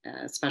and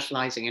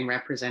specializing in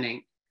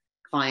representing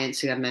clients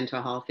who have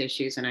mental health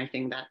issues. And I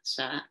think that's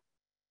a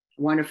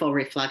wonderful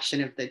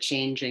reflection of the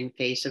changing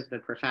face of the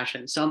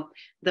profession. So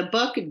the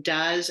book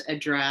does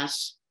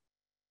address,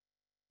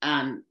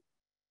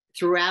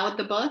 throughout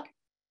the book,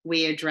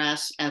 we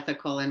address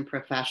ethical and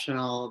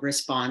professional,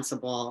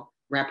 responsible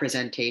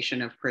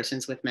representation of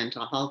persons with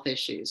mental health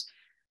issues.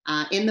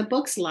 In the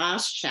book's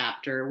last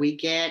chapter, we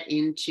get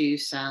into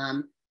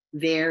some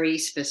very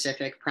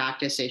specific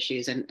practice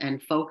issues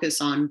and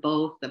focus on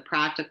both the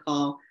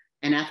practical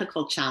and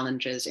ethical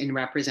challenges in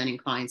representing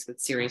clients with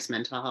serious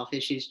mental health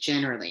issues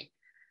generally.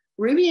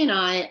 Ruby and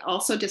I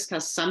also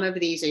discussed some of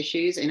these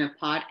issues in a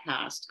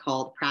podcast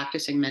called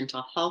Practicing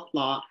Mental Health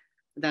Law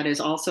that is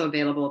also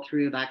available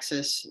through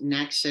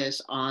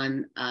LexisNexis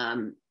on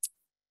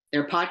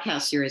their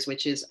podcast series,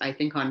 which is, I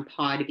think, on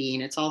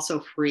Podbean. It's also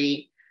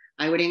free.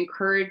 I would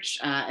encourage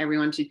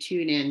everyone to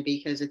tune in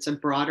because it's a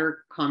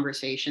broader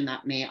conversation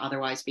that may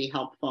otherwise be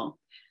helpful.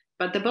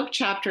 But the book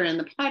chapter and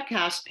the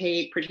podcast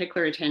pay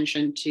particular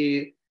attention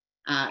to,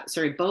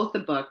 both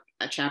the book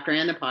chapter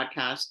and the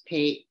podcast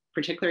pay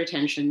particular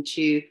attention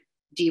to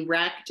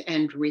direct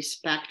and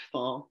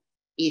respectful,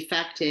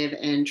 effective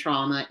and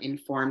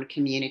trauma-informed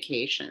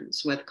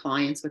communications with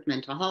clients with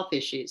mental health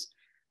issues,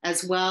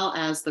 as well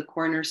as the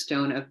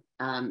cornerstone of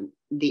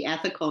the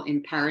ethical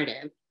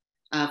imperative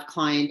of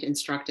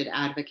client-instructed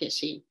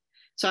advocacy.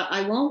 So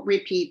I won't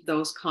repeat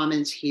those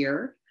comments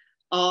here.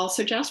 I'll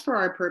suggest for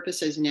our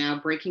purposes now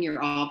breaking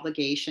your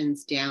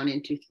obligations down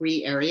into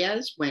 3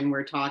 areas when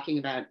we're talking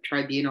about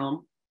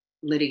tribunal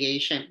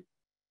litigation.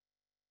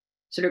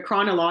 Sort of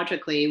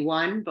chronologically,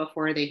 1,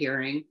 before the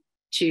hearing,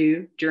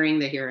 2, during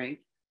the hearing,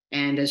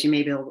 and as you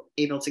may be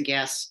able to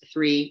guess,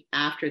 3,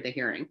 after the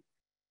hearing.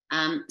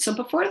 So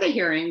before the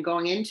hearing,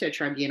 going into a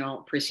tribunal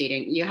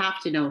proceeding, you have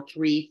to know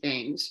 3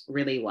 things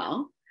really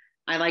well.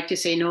 I like to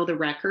say know the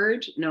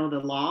record, know the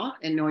law,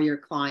 and know your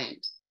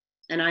client.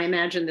 And I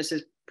imagine this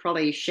is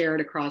probably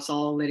shared across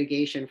all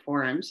litigation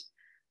forums.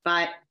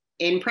 But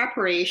in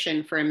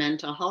preparation for a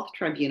mental health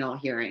tribunal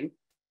hearing,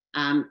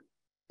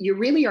 you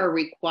really are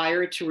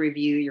required to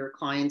review your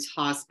client's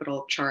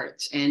hospital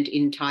charts and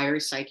entire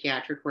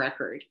psychiatric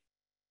record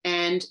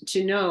and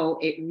to know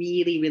it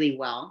really, really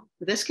well.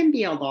 This can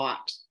be a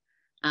lot.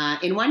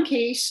 In one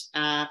case,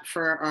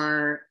 for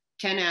our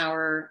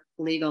 10-hour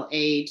legal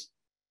aid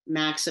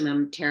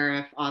maximum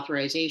tariff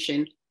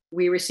authorization,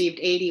 we received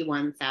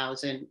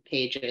 81,000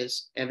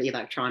 pages of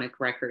electronic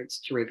records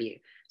to review.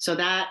 So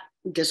that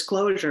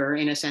disclosure,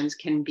 in a sense,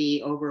 can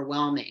be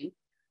overwhelming.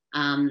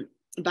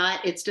 But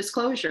it's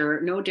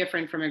disclosure no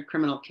different from a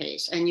criminal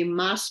case, and you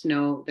must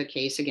know the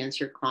case against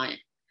your client.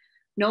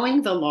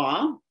 Knowing the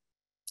law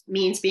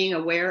means being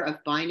aware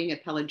of binding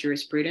appellate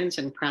jurisprudence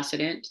and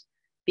precedent,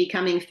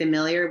 becoming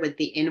familiar with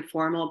the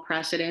informal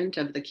precedent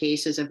of the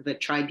cases of the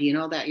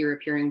tribunal that you're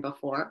appearing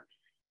before.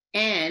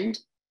 And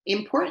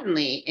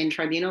importantly, in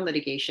tribunal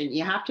litigation,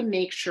 you have to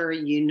make sure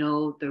you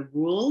know the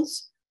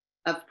rules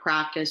of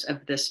practice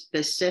of the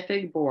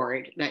specific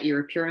board that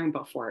you're appearing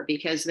before,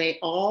 because they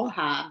all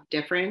have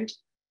different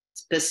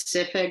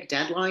specific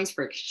deadlines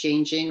for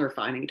exchanging or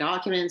filing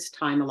documents,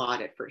 time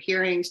allotted for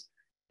hearings.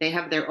 They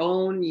have their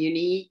own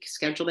unique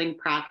scheduling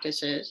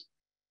practices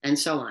and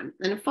so on.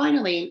 And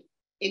finally,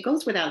 it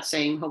goes without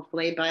saying,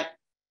 hopefully, but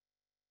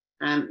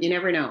you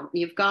never know.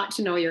 You've got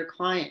to know your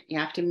client. You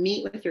have to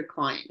meet with your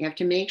client. You have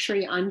to make sure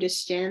you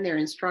understand their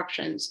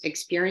instructions,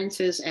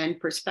 experiences, and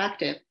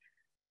perspective,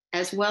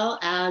 as well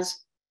as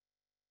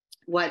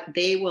what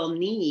they will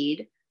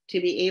need to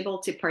be able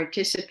to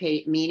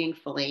participate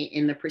meaningfully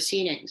in the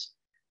proceedings,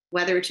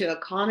 whether to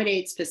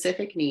accommodate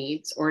specific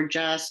needs or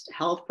just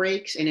health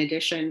breaks, in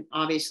addition,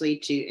 obviously,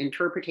 to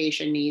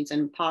interpretation needs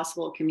and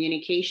possible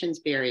communications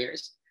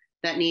barriers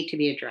that need to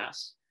be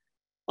addressed.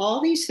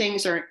 All these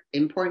things are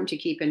important to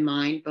keep in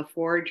mind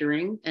before,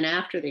 during, and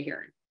after the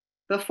hearing.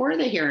 Before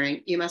the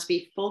hearing, you must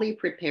be fully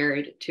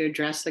prepared to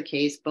address the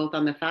case both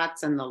on the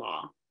facts and the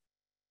law.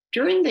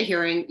 During the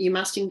hearing, you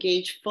must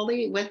engage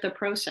fully with the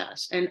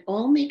process and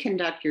only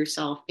conduct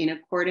yourself in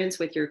accordance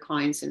with your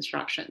client's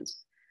instructions.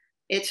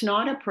 It's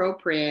not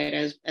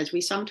appropriate, as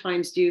we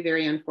sometimes do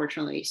very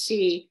unfortunately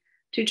see,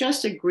 to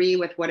just agree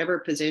with whatever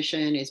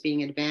position is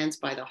being advanced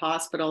by the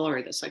hospital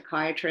or the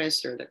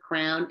psychiatrist or the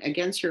Crown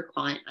against your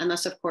client,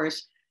 unless, of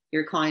course,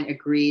 your client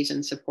agrees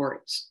and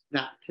supports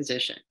that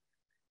position.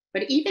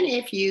 But even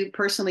if you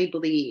personally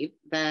believe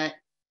that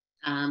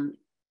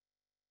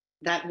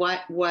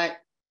what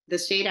the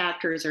state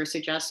actors are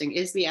suggesting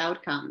is the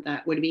outcome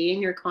that would be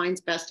in your client's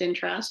best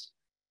interest,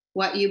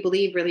 what you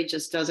believe really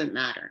just doesn't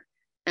matter.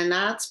 And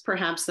that's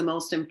perhaps the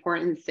most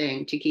important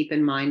thing to keep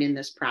in mind in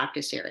this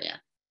practice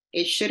area.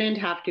 It shouldn't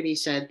have to be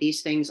said,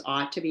 these things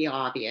ought to be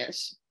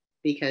obvious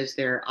because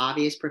they're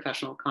obvious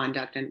professional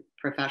conduct and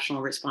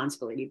professional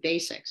responsibility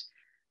basics.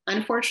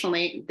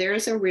 Unfortunately, there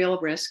is a real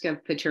risk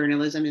of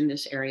paternalism in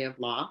this area of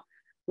law,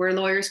 where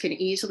lawyers can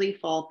easily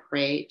fall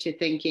prey to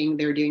thinking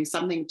they're doing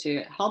something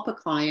to help a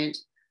client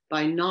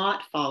by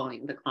not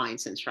following the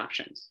client's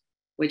instructions,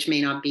 which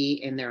may not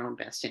be in their own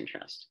best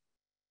interest.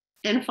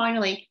 And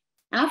finally,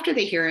 after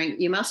the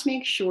hearing, you must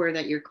make sure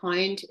that your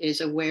client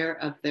is aware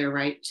of their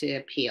right to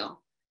appeal.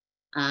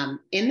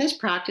 In this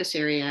practice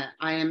area,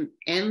 I am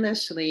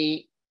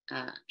endlessly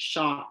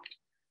shocked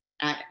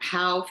at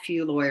how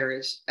few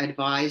lawyers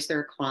advise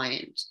their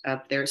client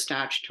of their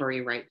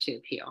statutory right to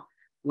appeal.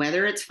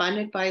 Whether it's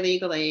funded by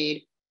legal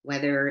aid,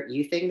 whether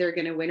you think they're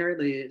going to win or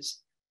lose,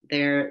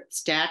 their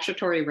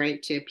statutory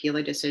right to appeal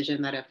a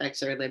decision that affects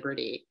their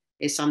liberty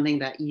is something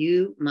that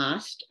you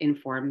must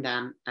inform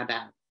them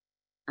about.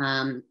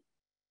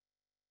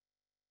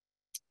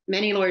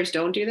 Many lawyers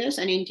don't do this,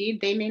 and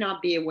indeed, they may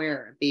not be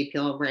aware of the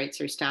appeal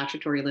rights or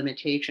statutory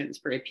limitations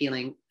for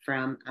appealing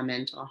from a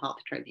mental health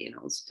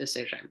tribunal's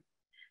decision.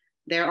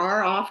 There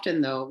are often,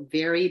 though,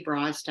 very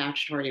broad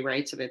statutory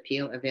rights of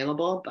appeal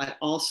available, but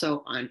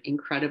also on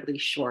incredibly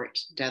short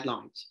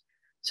deadlines.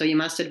 So you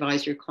must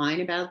advise your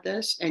client about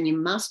this, and you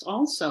must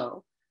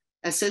also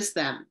assist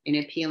them in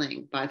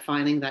appealing by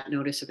filing that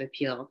notice of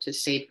appeal to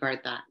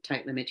safeguard that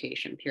tight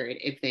limitation period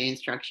if they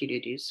instruct you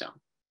to do so.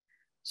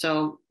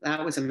 So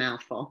that was a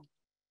mouthful.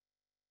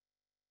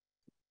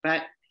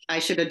 But I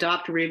should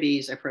adopt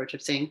Ruby's approach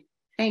of saying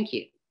thank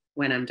you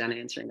when I'm done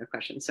answering a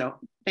question. So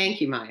thank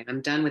you, Maya.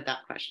 I'm done with that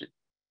question.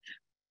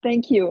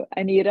 Thank you,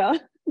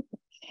 Anita.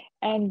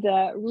 And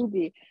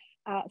Ruby,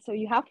 so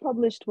you have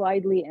published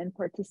widely and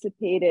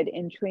participated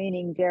in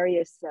training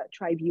various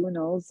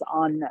tribunals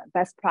on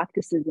best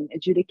practices in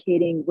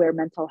adjudicating where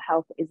mental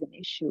health is an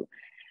issue.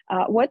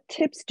 What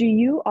tips do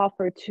you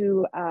offer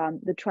to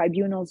the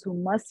tribunals who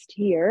must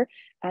hear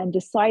and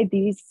decide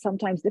these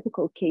sometimes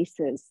difficult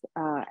cases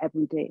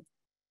every day?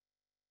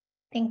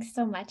 Thanks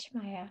so much,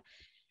 Maya.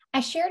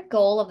 A shared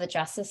goal of the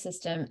justice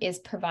system is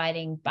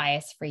providing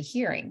bias-free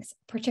hearings,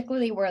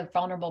 particularly where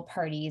vulnerable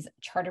parties'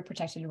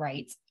 charter-protected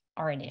rights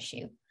are an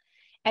issue.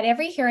 At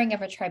every hearing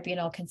of a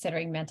tribunal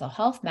considering mental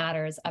health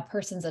matters, a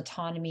person's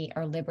autonomy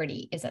or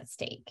liberty is at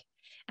stake.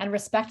 And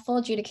respectful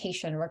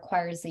adjudication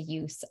requires the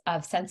use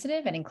of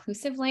sensitive and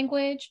inclusive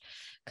language,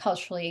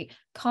 culturally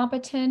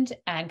competent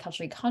and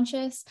culturally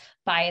conscious,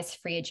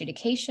 bias-free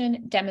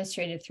adjudication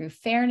demonstrated through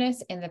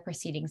fairness in the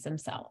proceedings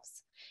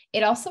themselves.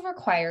 It also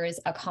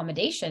requires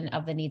accommodation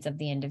of the needs of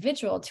the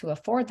individual to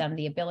afford them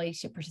the ability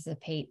to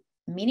participate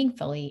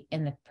meaningfully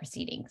in the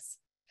proceedings.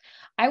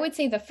 I would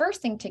say the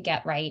first thing to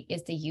get right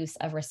is the use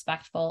of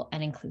respectful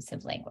and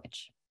inclusive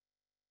language.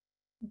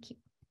 Thank you.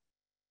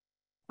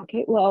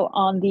 Okay, well,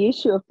 on the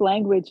issue of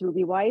language,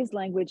 Ruby, why is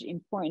language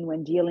important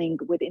when dealing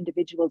with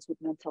individuals with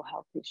mental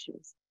health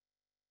issues?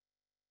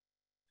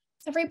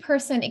 Every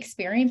person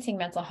experiencing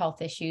mental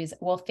health issues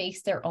will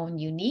face their own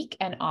unique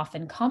and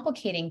often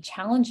complicating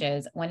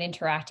challenges when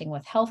interacting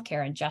with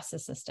healthcare and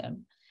justice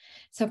system.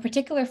 So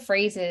particular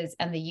phrases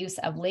and the use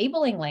of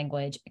labeling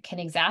language can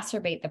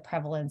exacerbate the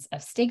prevalence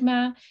of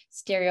stigma,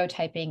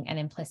 stereotyping, and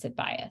implicit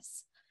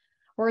bias.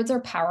 Words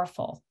are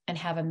powerful and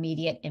have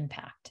immediate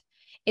impact.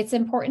 It's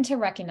important to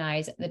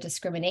recognize the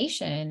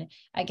discrimination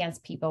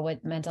against people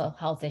with mental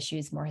health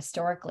issues more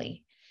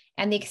historically.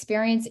 And the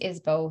experience is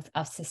both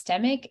of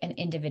systemic and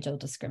individual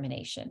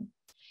discrimination.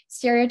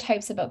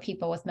 Stereotypes about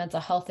people with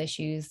mental health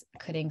issues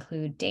could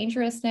include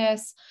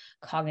dangerousness,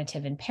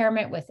 cognitive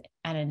impairment with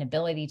an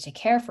inability to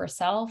care for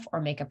self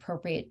or make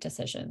appropriate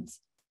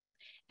decisions.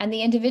 And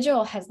the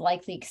individual has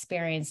likely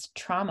experienced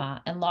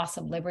trauma and loss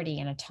of liberty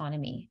and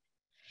autonomy.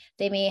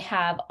 They may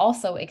have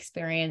also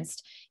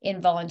experienced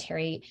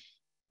involuntary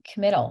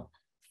committal,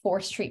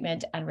 forced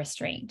treatment, and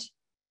restraint.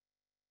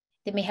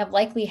 They may have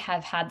likely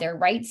have had their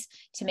rights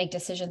to make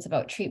decisions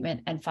about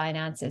treatment and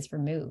finances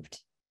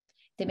removed.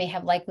 They may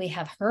have likely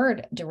have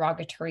heard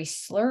derogatory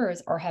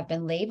slurs or have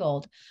been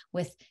labeled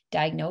with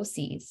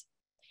diagnoses.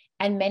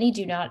 And many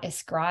do not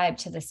ascribe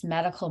to this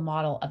medical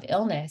model of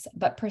illness,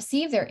 but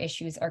perceive their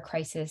issues or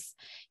crisis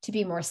to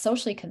be more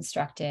socially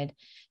constructed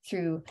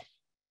through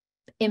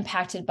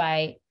impacted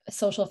by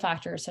social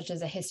factors such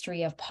as a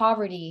history of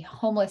poverty,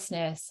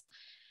 homelessness,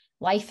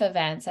 life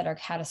events that are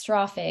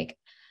catastrophic,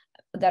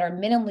 that are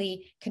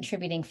minimally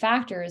contributing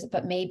factors,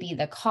 but may be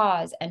the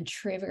cause and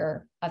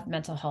trigger of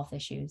mental health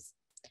issues.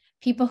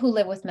 People who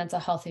live with mental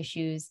health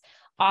issues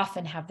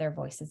often have their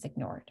voices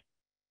ignored.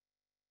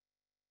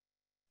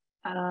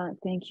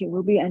 Thank you,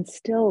 Ruby. And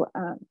still,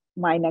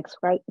 my next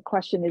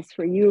question is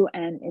for you,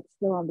 and it's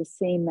still on the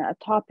same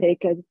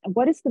topic.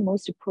 What is the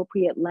most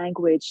appropriate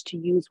language to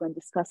use when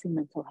discussing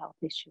mental health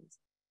issues?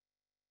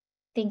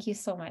 Thank you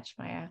so much,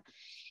 Maya.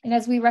 And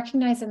as we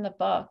recognize in the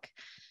book,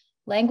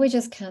 language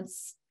is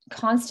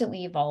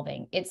constantly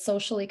evolving. It's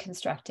socially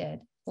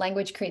constructed.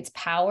 Language creates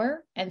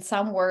power, and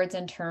some words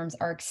and terms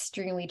are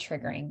extremely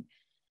triggering.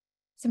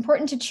 It's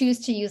important to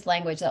choose to use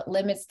language that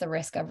limits the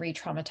risk of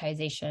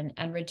re-traumatization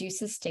and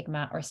reduces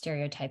stigma or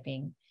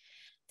stereotyping.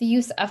 The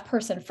use of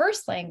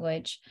person-first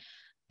language,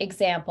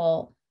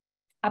 example,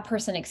 a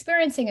person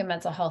experiencing a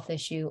mental health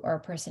issue or a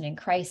person in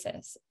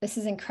crisis. This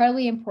is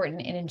incredibly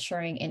important in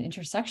ensuring an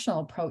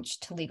intersectional approach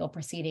to legal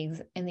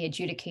proceedings in the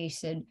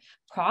adjudication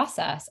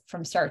process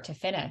from start to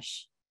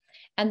finish.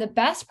 And the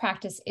best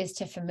practice is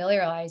to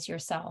familiarize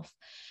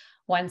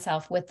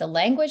oneself with the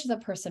language the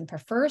person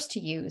prefers to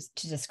use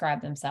to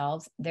describe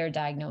themselves, their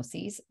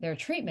diagnoses, their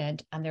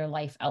treatment, and their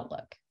life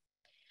outlook.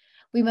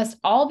 We must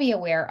all be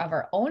aware of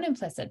our own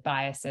implicit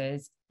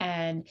biases,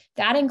 and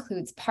that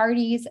includes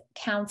parties,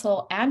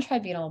 counsel, and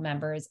tribunal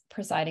members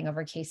presiding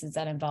over cases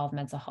that involve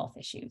mental health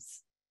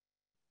issues.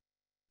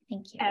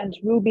 Thank you. And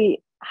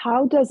Ruby,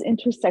 how does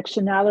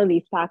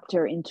intersectionality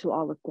factor into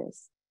all of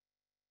this?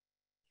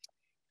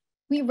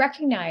 We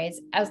recognize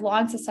as law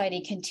and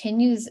society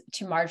continues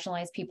to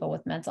marginalize people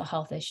with mental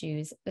health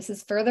issues, this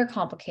is further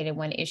complicated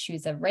when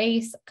issues of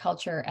race,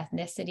 culture,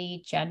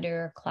 ethnicity,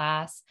 gender,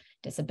 class,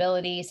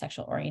 disability,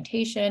 sexual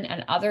orientation,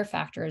 and other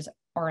factors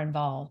are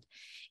involved.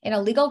 In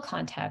a legal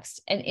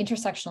context, an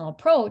intersectional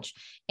approach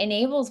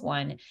enables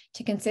one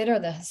to consider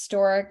the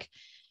historic,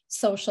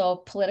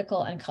 social,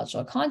 political, and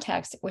cultural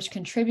context, which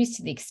contributes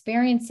to the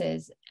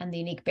experiences and the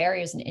unique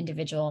barriers an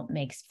individual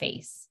makes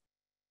face.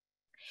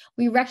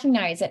 We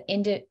recognize that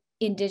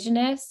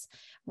Indigenous,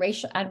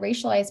 racial, and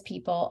racialized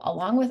people,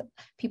 along with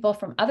people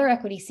from other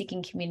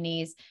equity-seeking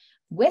communities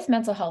with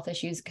mental health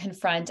issues,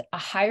 confront a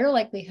higher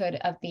likelihood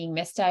of being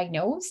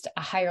misdiagnosed,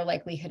 a higher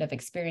likelihood of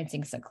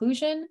experiencing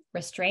seclusion,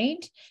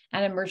 restraint,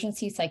 and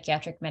emergency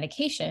psychiatric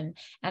medication,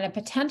 and a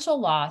potential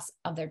loss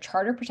of their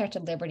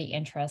charter-protected liberty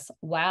interests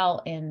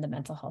while in the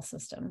mental health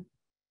system.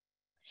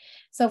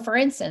 So, for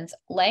instance,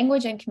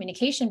 language and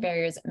communication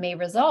barriers may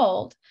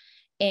result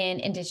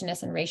in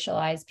Indigenous and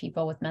racialized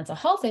people with mental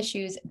health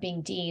issues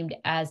being deemed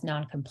as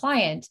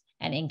non-compliant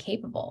and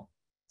incapable.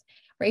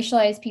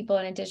 Racialized people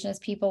and Indigenous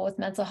people with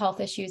mental health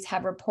issues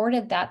have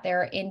reported that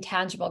their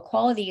intangible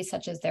qualities,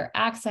 such as their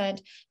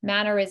accent,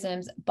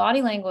 mannerisms,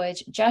 body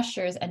language,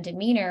 gestures, and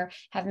demeanor,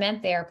 have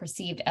meant they are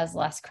perceived as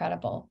less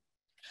credible.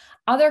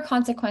 Other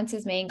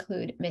consequences may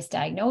include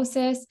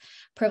misdiagnosis,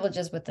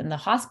 privileges within the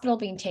hospital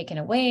being taken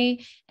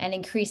away, and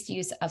increased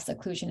use of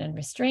seclusion and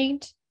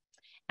restraint.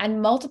 And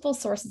multiple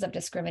sources of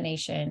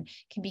discrimination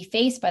can be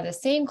faced by the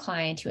same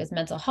client who has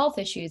mental health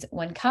issues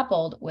when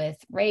coupled with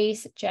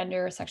race,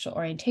 gender, sexual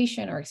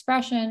orientation or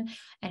expression,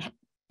 and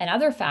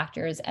other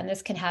factors. And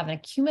this can have an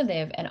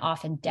cumulative and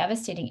often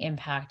devastating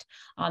impact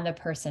on the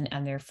person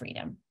and their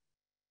freedom.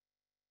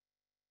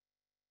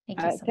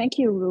 Thank you. Thank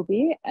you,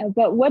 Ruby.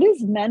 But what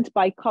is meant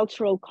by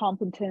cultural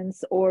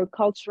competence or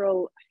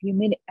cultural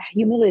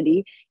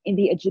humility in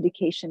the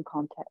adjudication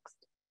context?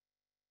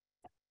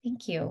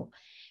 Thank you.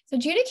 So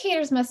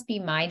adjudicators must be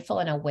mindful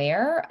and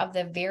aware of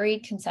the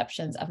varied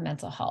conceptions of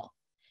mental health.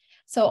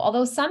 So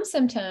although some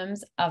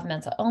symptoms of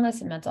mental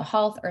illness and mental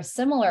health are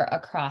similar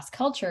across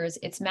cultures,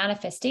 its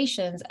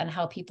manifestations and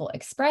how people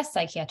express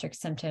psychiatric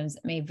symptoms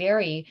may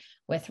vary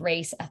with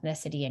race,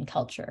 ethnicity, and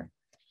culture.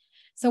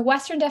 So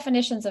Western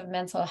definitions of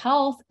mental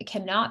health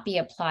cannot be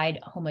applied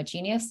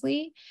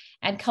homogeneously,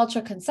 and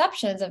cultural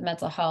conceptions of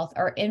mental health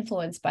are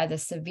influenced by the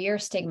severe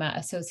stigma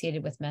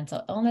associated with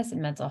mental illness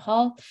and mental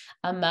health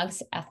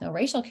amongst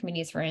ethno-racial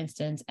communities, for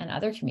instance, and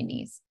other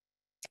communities.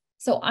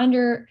 So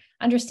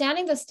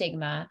understanding the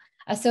stigma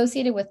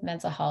associated with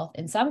mental health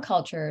in some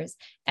cultures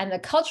and the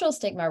cultural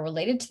stigma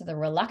related to the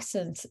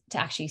reluctance to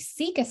actually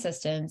seek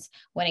assistance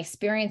when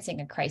experiencing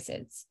a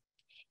crisis.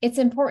 It's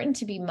important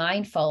to be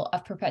mindful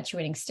of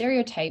perpetuating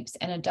stereotypes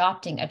and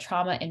adopting a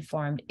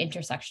trauma-informed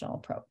intersectional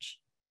approach.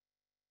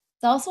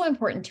 It's also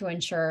important to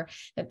ensure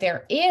that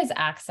there is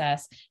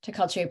access to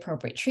culturally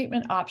appropriate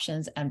treatment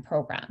options and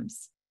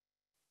programs.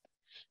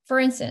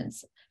 For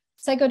instance,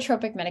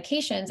 psychotropic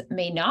medications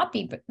may not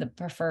be the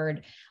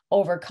preferred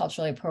over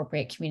culturally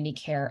appropriate community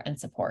care and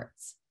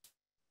supports.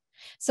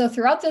 So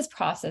throughout this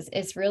process,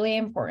 it's really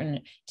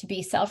important to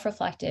be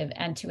self-reflective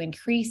and to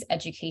increase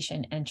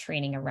education and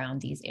training around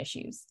these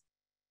issues.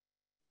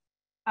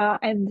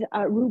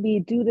 Ruby,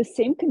 do the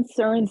same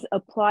concerns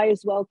apply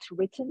as well to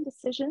written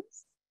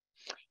decisions?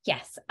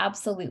 Yes,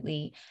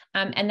 absolutely.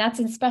 And that's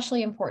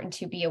especially important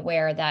to be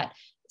aware that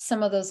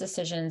some of those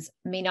decisions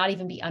may not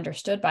even be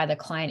understood by the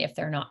client if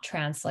they're not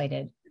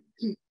translated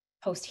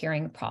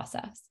post-hearing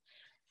process.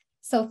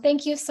 So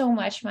thank you so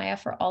much, Maya,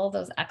 for all of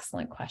those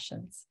excellent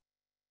questions.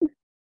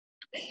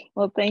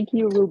 Well, thank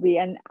you, Ruby.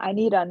 And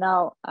Anita,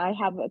 now I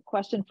have a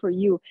question for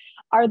you.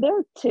 Are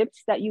there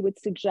tips that you would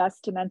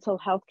suggest to mental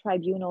health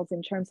tribunals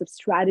in terms of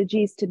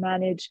strategies to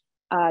manage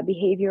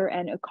behavior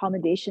and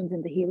accommodations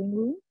in the hearing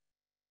room?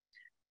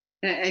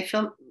 I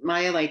feel,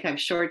 Maya, like I've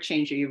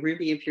shortchanged you.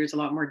 Ruby appears a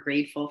lot more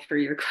grateful for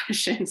your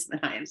questions than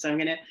I am. So I'm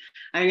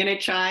gonna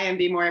try and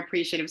be more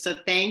appreciative. So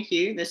thank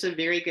you. This is a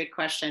very good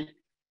question.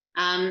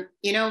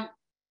 You know,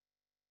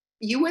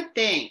 you would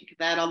think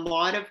that a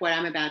lot of what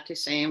I'm about to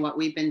say and what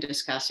we've been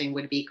discussing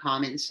would be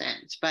common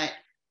sense, but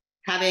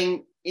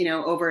having, you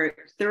know, over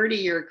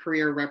 30-year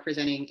career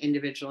representing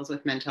individuals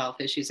with mental health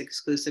issues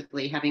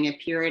exclusively, having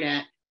appeared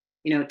at,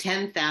 you know,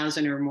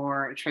 10,000 or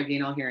more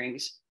tribunal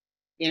hearings,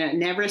 you know, it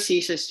never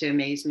ceases to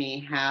amaze me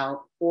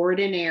how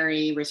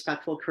ordinary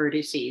respectful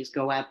courtesies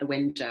go out the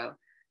window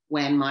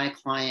when my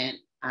client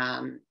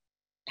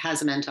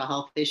has a mental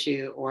health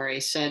issue or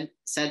is said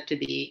to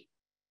be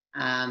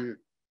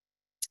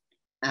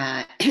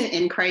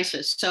in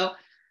crisis. So,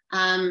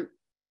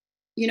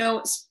 you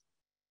know,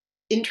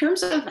 in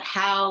terms of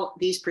how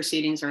these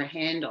proceedings are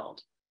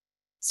handled,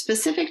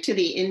 specific to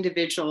the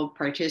individual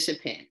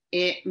participant,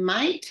 it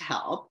might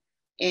help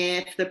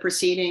if the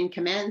proceeding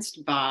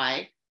commenced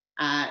by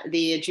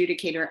the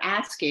adjudicator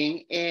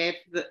asking if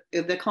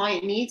the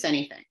client needs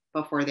anything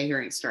before the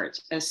hearing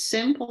starts. A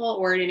simple,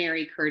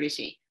 ordinary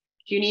courtesy.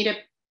 Do you need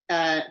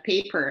a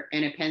paper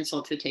and a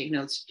pencil to take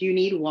notes? Do you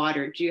need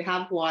water? Do you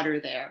have water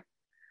there?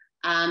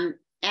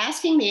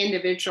 asking the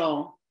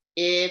individual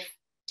if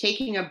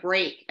taking a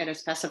break at a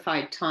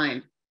specified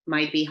time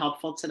might be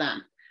helpful to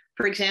them.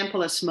 For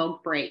example, a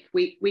smoke break.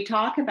 We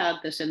talk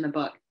about this in the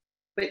book,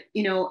 but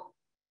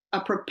a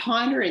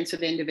preponderance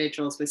of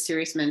individuals with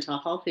serious mental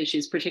health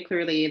issues,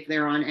 particularly if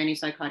they're on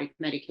antipsychotic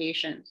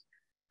medications,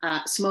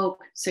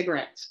 smoke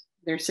cigarettes.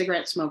 They're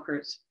cigarette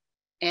smokers.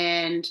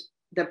 And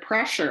the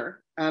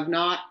pressure of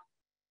not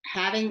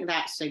having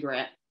that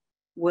cigarette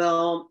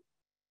will,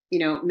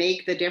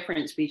 make the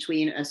difference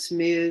between a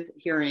smooth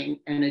hearing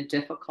and a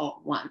difficult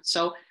one.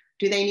 So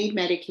do they need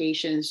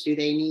medications? Do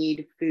they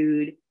need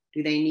food?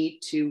 Do they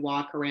need to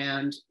walk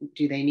around?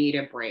 Do they need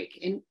a break?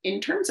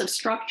 In terms of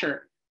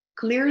structure,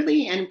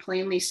 clearly and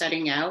plainly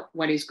setting out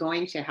what is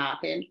going to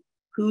happen,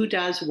 who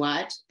does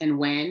what and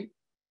when,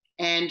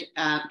 and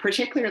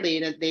particularly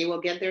that they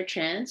will get their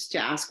chance to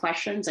ask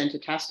questions and to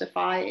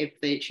testify if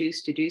they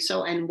choose to do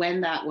so, and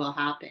when that will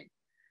happen.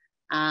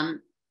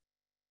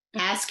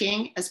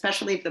 Asking,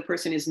 especially if the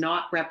person is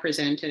not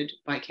represented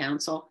by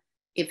counsel,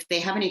 if they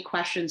have any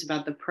questions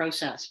about the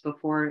process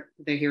before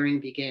the hearing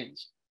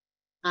begins.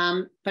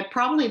 But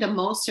probably the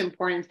most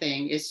important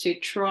thing is to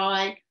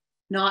try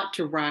not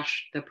to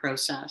rush the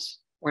process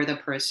or the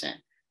person.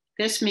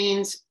 This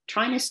means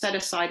trying to set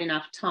aside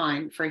enough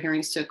time for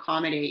hearings to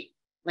accommodate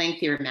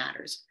lengthier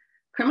matters.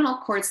 Criminal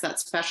courts that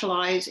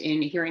specialize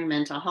in hearing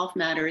mental health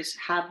matters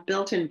have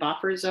built-in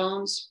buffer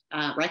zones,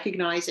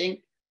 recognizing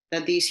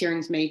that these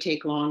hearings may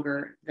take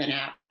longer than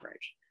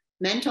average.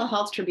 Mental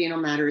health tribunal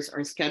matters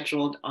are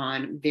scheduled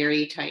on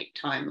very tight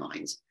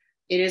timelines.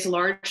 It is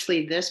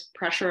largely this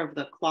pressure of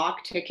the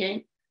clock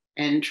ticking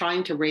and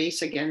trying to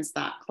race against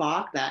that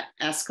clock that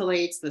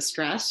escalates the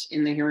stress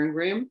in the hearing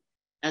room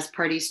as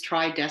parties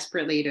try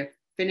desperately to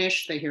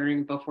finish the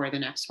hearing before the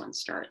next one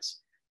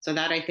starts. So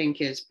that, I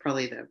think, is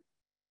probably the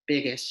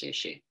biggest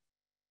issue.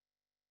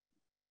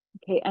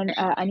 Okay, and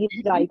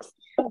Anita,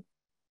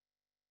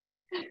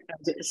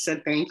 so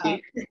thank you.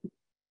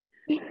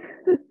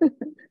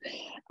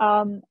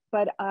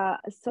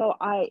 So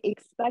I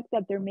expect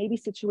that there may be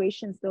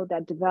situations, though,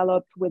 that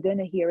develop within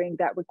a hearing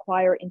that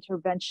require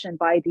intervention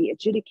by the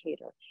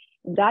adjudicator.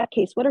 In that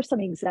case, what are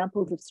some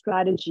examples of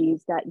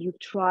strategies that you've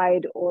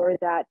tried or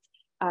that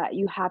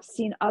you have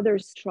seen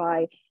others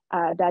try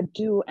that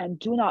do and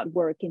do not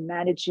work in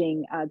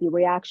managing the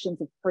reactions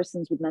of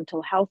persons with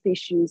mental health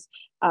issues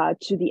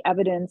to the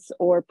evidence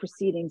or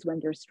proceedings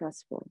when they're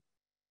stressful?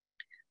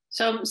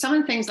 So some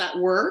of the things that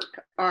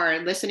work are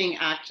listening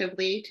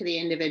actively to the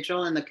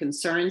individual and the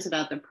concerns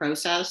about the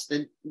process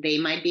that they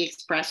might be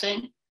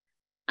expressing,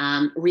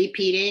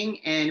 repeating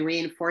and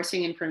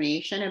reinforcing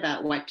information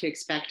about what to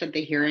expect at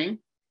the hearing,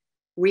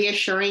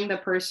 reassuring the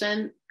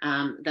person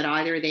that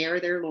either they or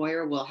their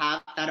lawyer will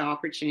have that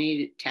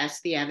opportunity to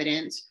test the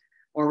evidence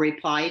or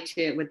reply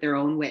to it with their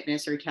own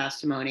witness or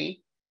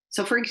testimony.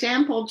 So for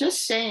example,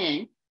 just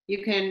saying,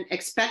 you can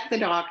expect the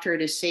doctor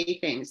to say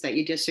things that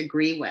you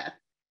disagree with,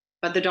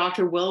 but the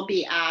doctor will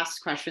be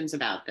asked questions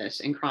about this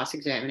in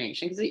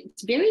cross-examination, because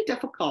it's very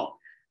difficult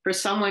for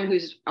someone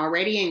who's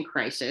already in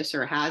crisis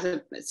or has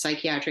a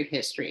psychiatric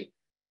history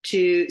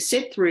to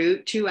sit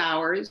through 2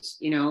 hours,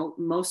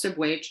 most of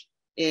which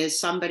is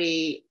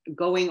somebody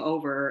going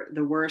over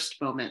the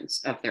worst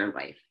moments of their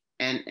life.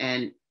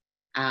 And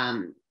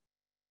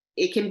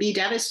it can be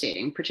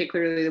devastating,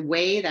 particularly the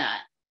way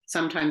that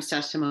sometimes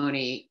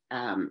testimony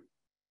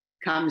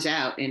comes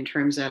out in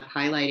terms of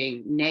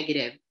highlighting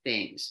negative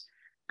things.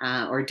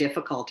 Or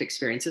difficult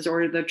experiences,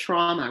 or the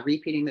trauma,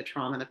 repeating the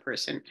trauma the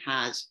person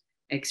has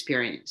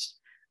experienced.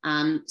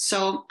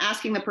 So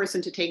asking the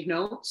person to take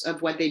notes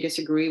of what they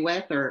disagree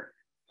with or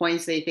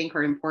points they think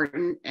are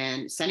important,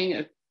 and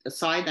setting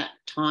aside that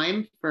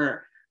time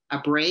for a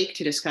break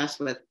to discuss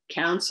with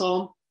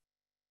counsel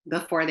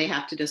before they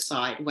have to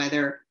decide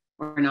whether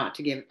or not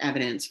to give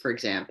evidence, for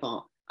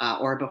example,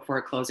 or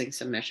before closing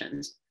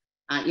submissions.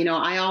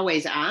 I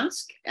always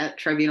ask at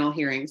tribunal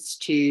hearings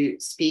to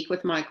speak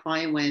with my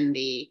client when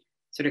the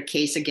sort of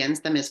case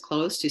against them is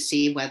closed to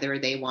see whether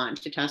they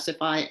want to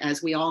testify,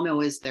 as we all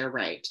know is their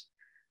right.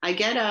 I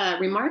get a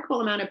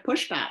remarkable amount of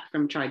pushback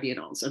from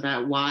tribunals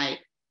about why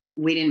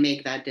we didn't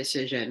make that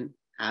decision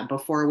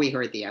before we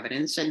heard the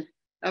evidence. And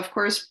of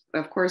course,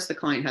 the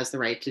client has the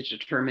right to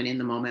determine in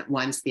the moment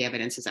once the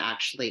evidence has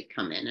actually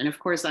come in. And of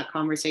course, that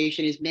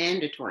conversation is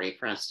mandatory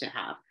for us to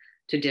have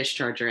to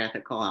discharge our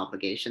ethical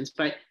obligations.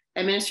 But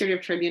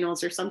administrative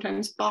tribunals are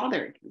sometimes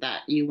bothered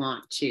that you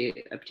want to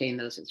obtain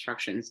those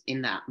instructions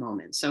in that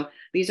moment. So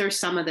these are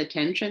some of the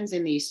tensions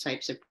in these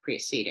types of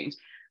proceedings.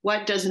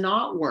 What does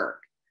not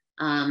work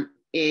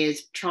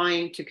is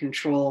trying to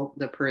control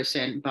the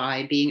person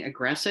by being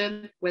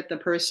aggressive with the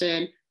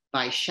person,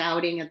 by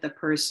shouting at the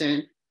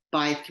person,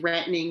 by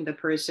threatening the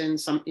person.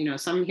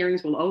 Some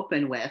hearings will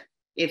open with,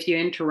 if you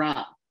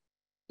interrupt,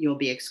 you'll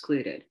be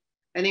excluded.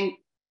 I think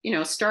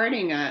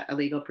starting a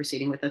legal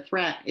proceeding with a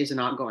threat is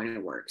not going to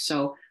work.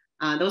 So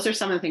those are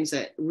some of the things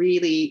that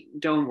really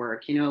don't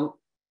work.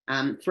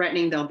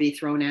 Threatening they'll be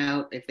thrown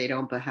out if they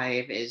don't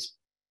behave is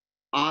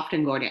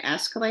often going to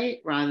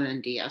escalate rather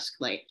than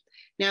de-escalate.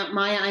 Now,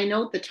 Maya, I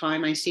note the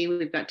time. I see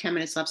we've got 10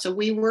 minutes left. So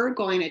we were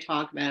going to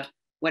talk about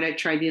what a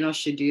tribunal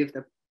should do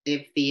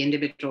if the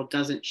individual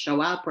doesn't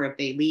show up or if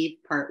they leave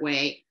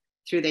partway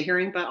through the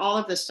hearing, but all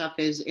of the stuff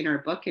is in our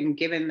book. And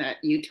given that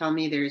you tell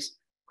me there's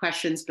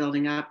questions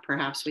building up,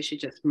 perhaps we should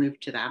just move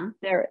to them.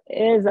 There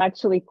is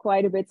actually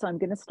quite a bit. So I'm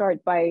going to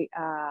start by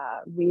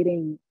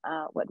reading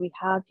what we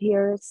have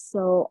here.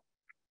 So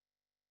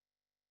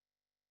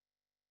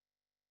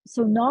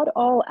not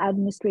all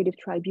administrative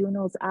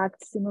tribunals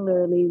act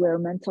similarly where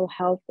mental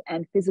health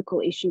and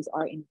physical issues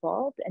are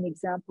involved. An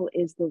example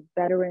is the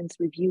Veterans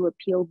Review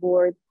Appeal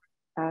Board,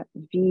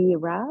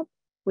 VRAB,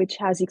 which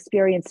has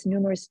experienced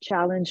numerous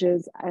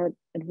challenges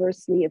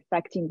adversely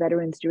affecting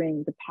veterans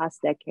during the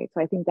past decade.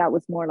 So I think that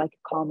was more like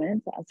a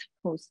comment as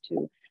opposed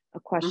to a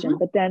question.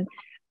 But then,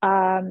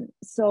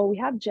 so we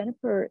have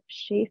Jennifer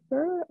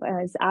Schaefer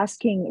is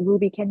asking,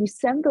 Ruby, can you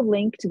send the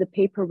link to the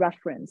paper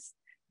reference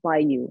by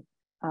you?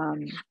 I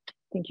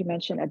think you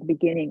mentioned at the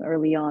beginning,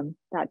 early on,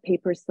 that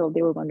paper, so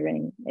they were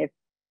wondering if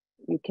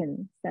you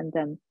can send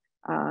them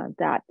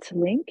that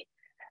link.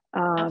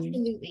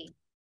 Absolutely.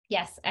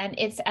 Yes, and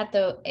it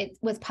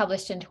was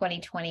published in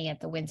 2020 at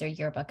the Windsor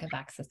Yearbook of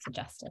Access to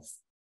Justice.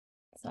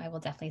 So I will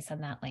definitely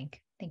send that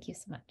link. Thank you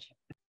so much.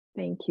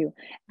 Thank you.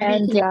 Maybe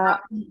And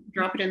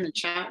drop it in the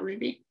chat,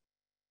 Ruby.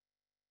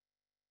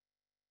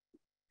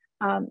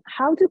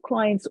 How do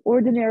clients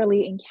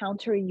ordinarily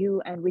encounter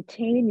you and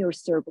retain your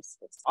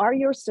services? Are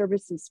your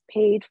services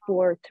paid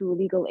for through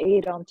Legal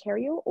Aid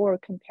Ontario or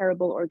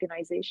comparable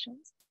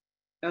organizations?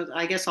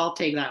 I guess I'll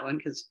take that one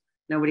because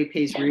nobody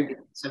pays Ruby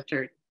except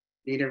her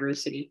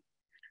university.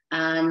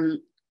 So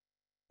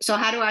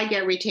how do I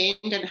get retained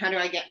and how do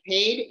I get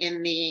paid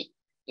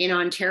in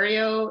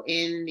Ontario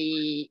in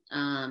the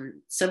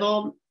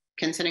civil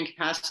consent and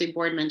capacity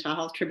board mental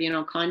health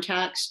tribunal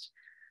context?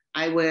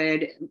 I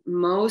would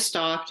most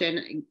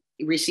often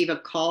receive a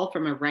call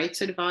from a rights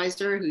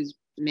advisor who's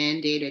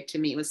mandated to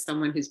meet with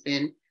someone who's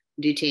been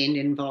detained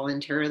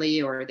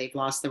involuntarily or they've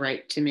lost the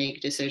right to make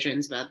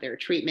decisions about their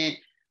treatment.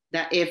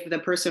 That if the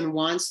person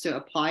wants to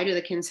apply to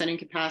the consent and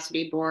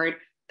capacity board,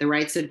 the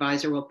rights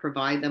advisor will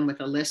provide them with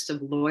a list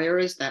of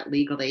lawyers that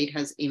Legal Aid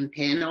has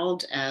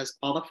impaneled as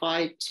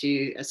qualified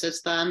to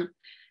assist them.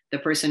 The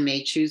person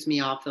may choose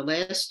me off the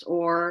list,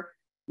 or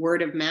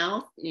word of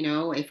mouth,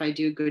 if I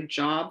do a good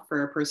job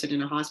for a person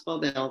in a hospital,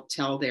 they'll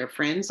tell their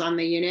friends on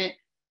the unit.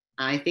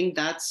 I think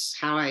that's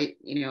how I,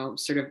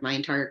 sort of my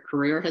entire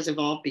career has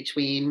evolved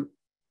between,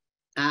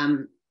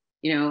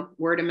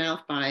 word of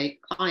mouth by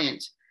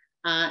client.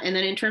 And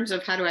then in terms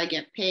of how do I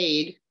get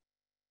paid,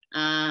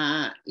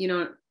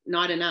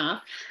 not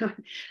enough.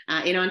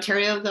 In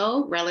Ontario,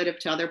 though, relative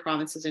to other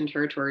provinces and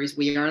territories,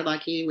 we are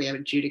lucky. We have a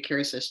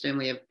judicare system.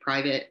 We have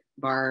private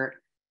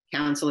bar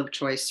counsel of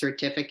choice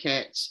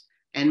certificates.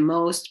 And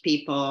most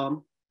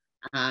people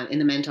in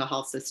the mental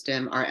health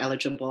system are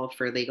eligible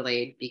for legal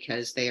aid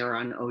because they are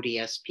on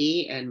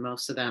ODSP, and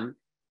most of them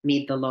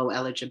meet the low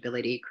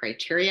eligibility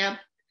criteria.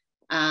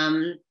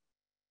 And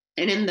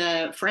in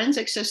the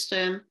forensic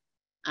system,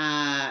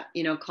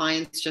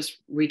 clients just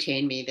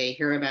retain me. They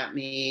hear about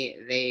me.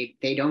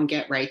 They don't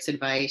get rights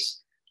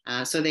advice,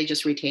 so they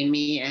just retain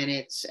me.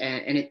 And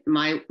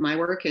my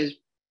work is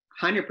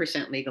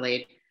 100% legal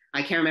aid.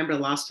 I can't remember the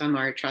last time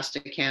our trust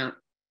account,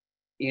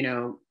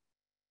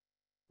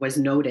 was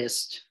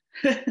noticed.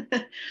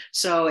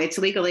 So it's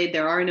legal aid.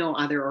 There are no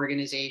other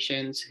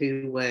organizations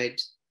who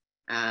would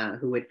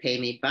pay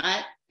me.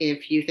 But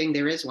if you think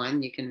there is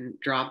one, you can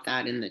drop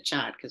that in the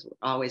chat because we're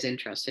always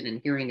interested in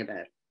hearing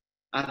about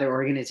other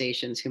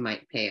organizations who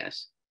might pay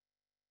us.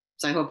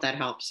 So I hope that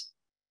helps.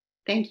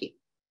 Thank you.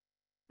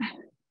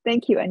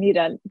 Thank you,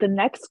 Anita. The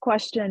next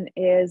question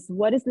is,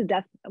 what is the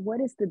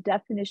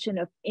definition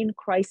of in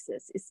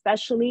crisis,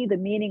 especially the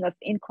meaning of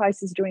in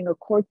crisis during a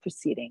court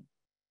proceeding?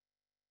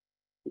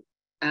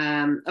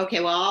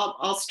 Okay, well,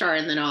 I'll start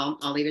and then I'll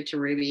leave it to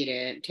Ruby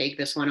to take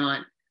this one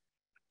on.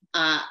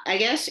 I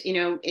guess,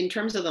 in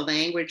terms of the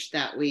language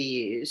that we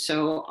use,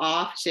 so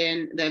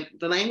often the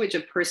language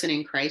of person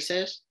in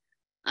crisis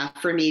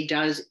for me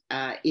does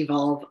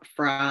evolve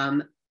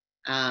from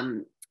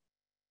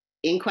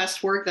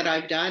inquest work that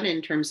I've done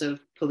in terms of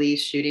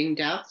police shooting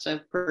deaths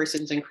of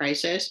persons in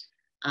crisis.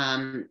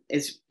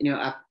 Is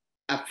a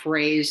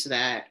phrase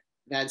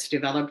that's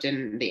developed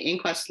in the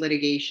inquest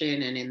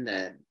litigation and in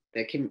the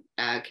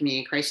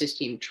community crisis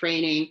team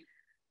training.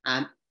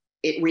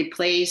 It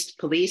replaced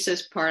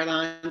police's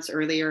parlance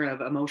earlier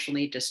of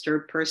emotionally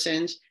disturbed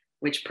persons,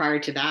 which prior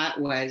to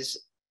that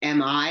was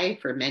MI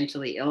for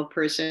mentally ill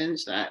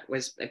persons. That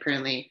was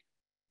apparently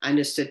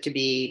understood to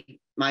be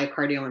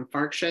myocardial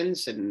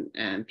infarctions,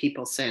 and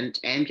people sent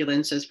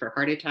ambulances for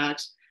heart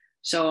attacks.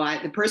 So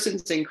the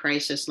persons in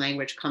crisis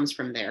language comes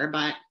from there.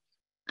 But,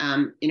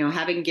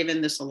 having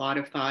given this a lot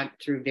of thought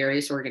through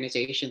various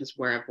organizations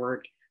where I've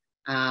worked,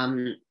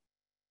 to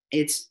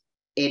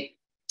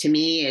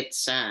me,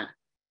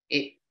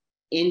 it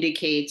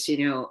indicates,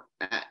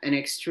 an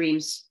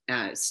extreme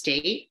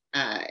state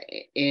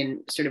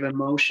in sort of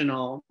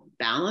emotional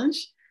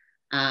balance.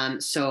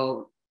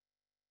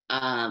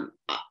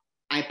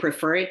 I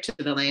prefer it to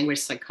the language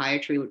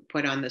psychiatry would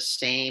put on the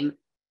same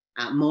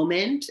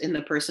moment in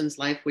the person's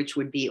life, which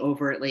would be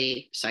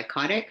overtly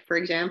psychotic, for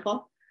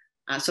example.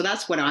 So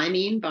that's what I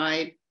mean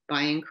by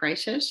in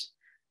crisis,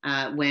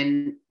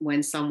 when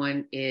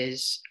someone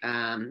is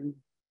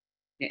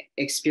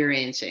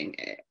experiencing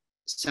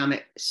some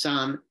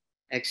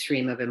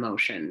extreme of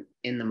emotion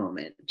in the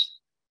moment.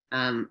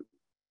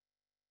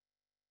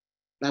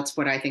 That's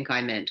what I think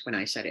I meant when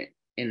I said it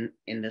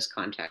in this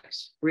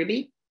context.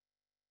 Ruby?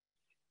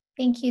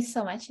 Thank you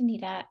so much,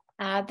 Anita.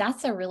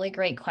 That's a really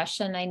great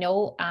question. I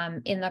know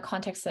in the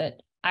context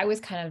that I was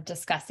kind of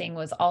discussing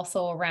was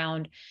also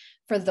around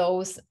for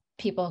those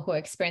people who are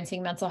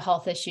experiencing mental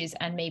health issues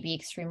and maybe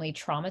extremely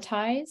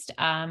traumatized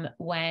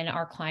when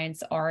our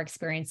clients are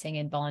experiencing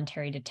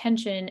involuntary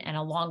detention, and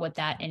along with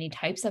that, any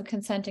types of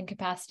consent and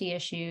capacity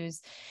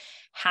issues,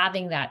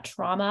 having that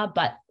trauma.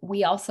 But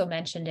we also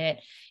mentioned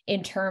it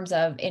in terms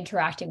of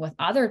interacting with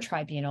other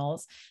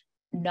tribunals,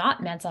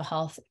 not mental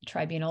health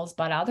tribunals,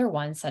 but other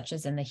ones, such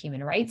as in the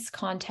human rights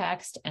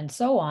context and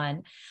so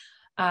on,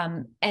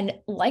 and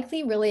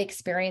likely really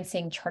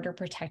experiencing charter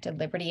protected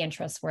liberty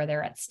interests where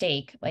they're at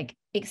stake, like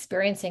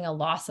experiencing a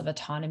loss of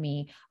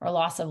autonomy or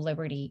loss of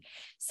liberty.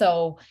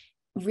 So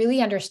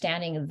really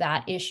understanding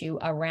that issue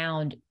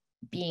around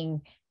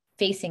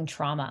facing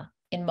trauma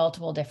in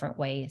multiple different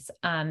ways.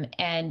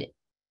 And,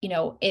 you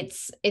know,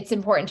 it's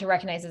important to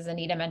recognize, as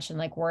Anita mentioned,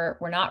 like we're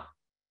not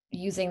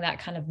using that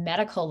kind of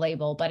medical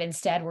label, but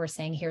instead we're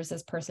saying, here's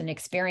this person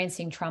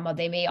experiencing trauma.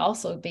 They may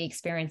also be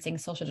experiencing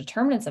social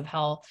determinants of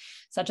health,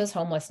 such as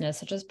homelessness,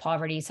 such as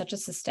poverty, such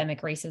as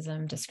systemic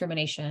racism,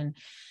 discrimination,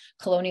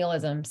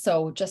 colonialism.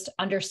 So just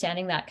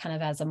understanding that kind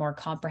of as a more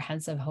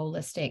comprehensive,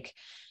 holistic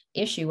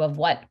issue of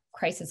what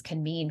crisis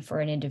can mean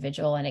for an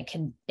individual. And it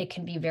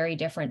can be very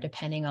different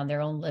depending on their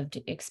own lived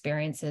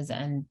experiences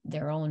and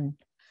their own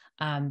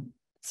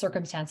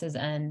circumstances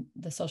and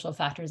the social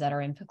factors that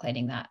are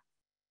implicating that.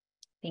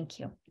 Thank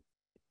you.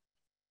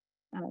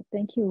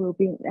 Thank you,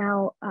 Ruby.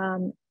 Now,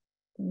 the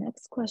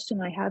next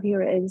question I have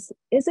here is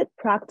it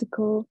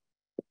practical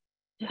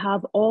to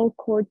have all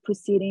court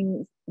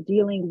proceedings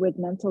dealing with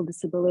mental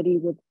disability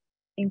with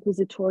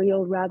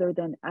inquisitorial rather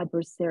than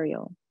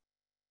adversarial?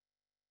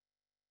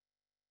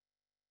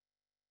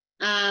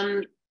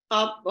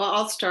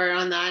 I'll start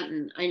on that,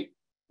 and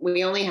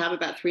we only have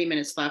about 3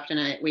 minutes left,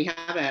 and we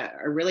have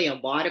a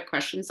lot of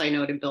questions I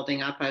know to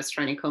building up. I was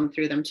trying to comb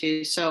through them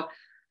too. So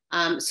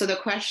the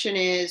question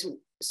is,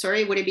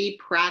 sorry, would it be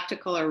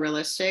practical or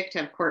realistic to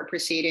have court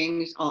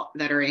proceedings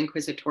that are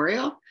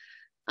inquisitorial?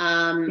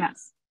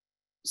 Yes.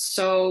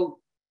 So,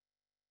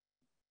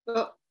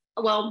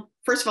 well,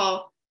 first of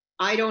all,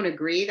 I don't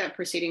agree that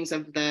proceedings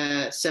of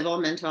the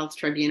civil mental health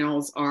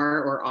tribunals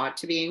are or ought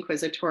to be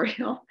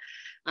inquisitorial.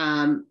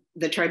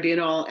 The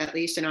tribunal, at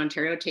least in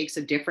Ontario, takes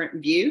a different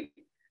view.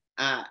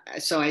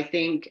 So I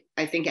think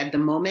at the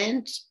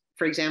moment,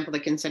 for example, the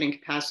Consent and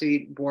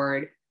Capacity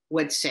Board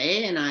would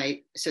say, and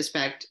I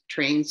suspect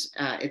trains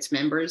its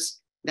members,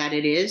 that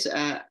it is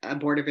a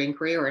board of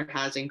inquiry or it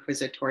has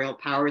inquisitorial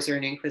powers or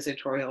an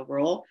inquisitorial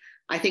role.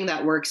 I think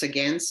that works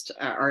against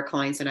our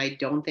clients, and I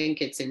don't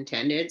think it's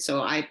intended.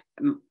 So I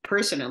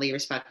personally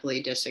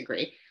respectfully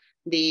disagree.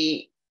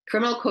 The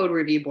criminal code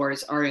review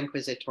boards are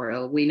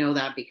inquisitorial. We know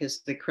that because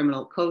the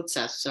criminal code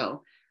says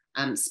so.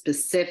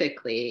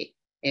 Specifically,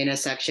 in a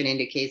section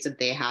indicates that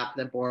they have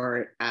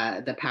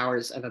the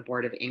powers of a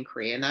board of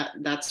inquiry, and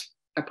that's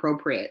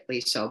appropriately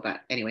so,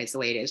 but anyways, the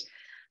way it is.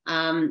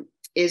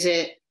 Is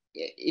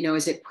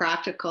it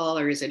practical,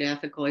 or is it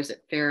ethical, or is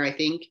it fair? I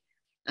think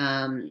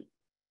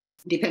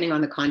depending on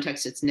the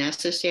context, it's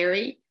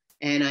necessary,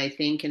 and I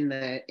think in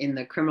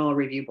the criminal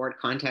review board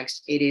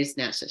context, it is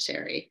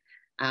necessary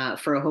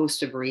for a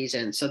host of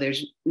reasons. So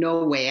there's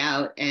no way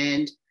out,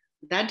 and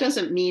that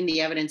doesn't mean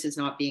the evidence is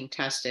not being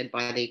tested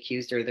by the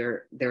accused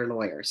or their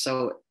lawyer.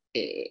 So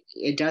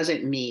it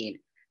doesn't mean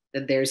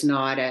that there's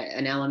not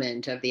an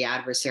element of the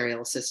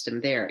adversarial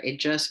system there. It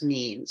just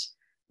means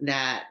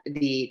that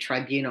the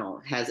tribunal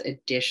has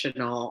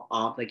additional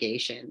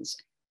obligations,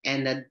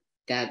 and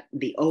that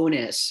the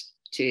onus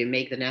to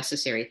make the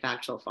necessary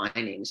factual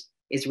findings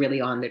is really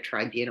on the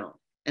tribunal.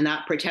 And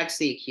that protects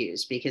the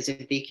accused, because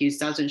if the accused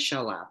doesn't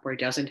show up or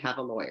doesn't have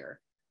a lawyer,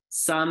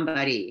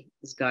 somebody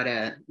has got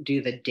to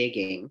do the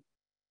digging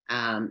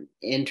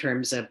in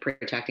terms of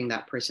protecting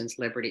that person's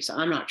liberty. So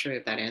I'm not sure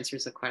if that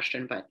answers the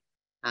question, but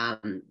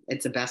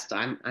it's the best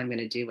I'm going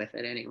to do with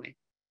it anyway.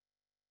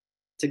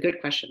 It's a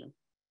good question.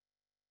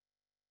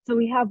 So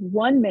we have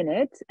 1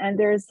 minute, and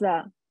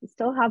we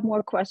still have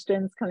more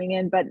questions coming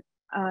in, but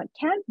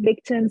can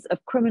victims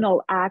of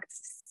criminal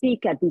acts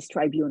speak at these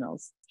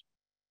tribunals?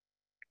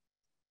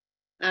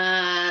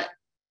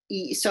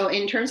 So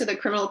in terms of the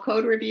criminal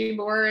code review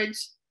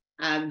boards,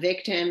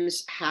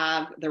 victims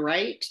have the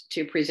right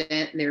to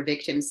present their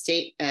victim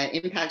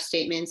impact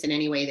statements in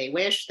any way they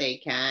wish. They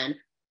can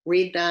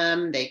read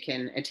them, they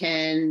can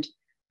attend,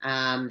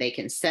 they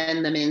can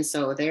send them in.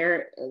 So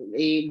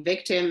the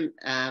victim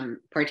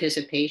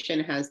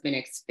participation has been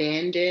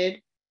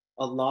expanded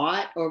a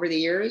lot over the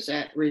years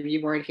at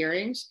review board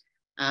hearings.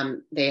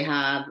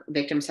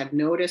 Victims have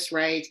notice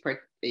rights,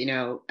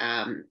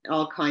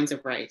 all kinds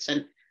of rights.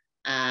 And,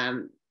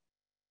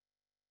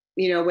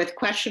 with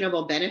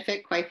questionable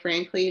benefit, quite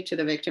frankly, to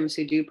the victims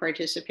who do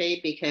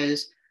participate,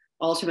 because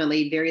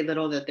ultimately very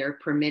little that they're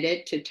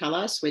permitted to tell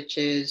us, which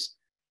is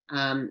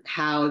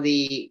how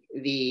the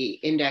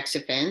index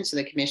offense,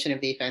 the commission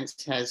of the offense,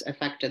 has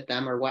affected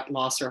them, or what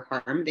loss or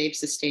harm they've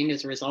sustained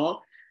as a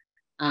result,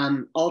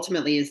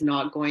 ultimately is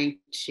not going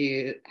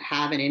to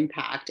have an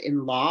impact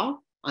in law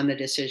on the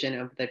decision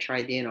of the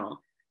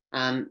tribunal.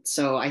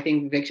 So I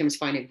think victims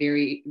find it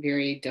very,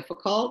 very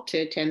difficult to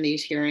attend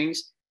these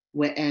hearings,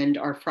 and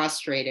are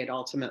frustrated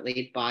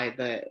ultimately by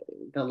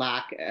the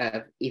lack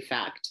of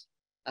effect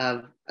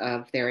of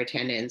their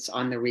attendance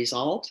on the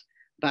result.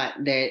 But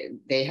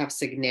they have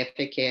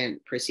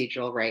significant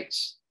procedural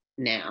rights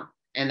now,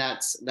 and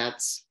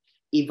that's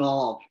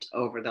evolved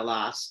over the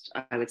last,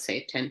 I would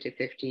say, 10 to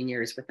 15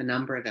 years with a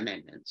number of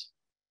amendments.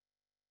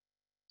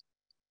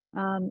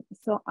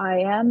 So I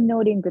am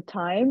noting the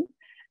time.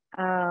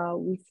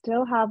 We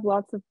still have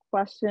lots of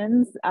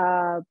questions,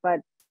 but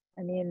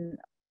I mean,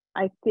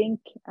 I think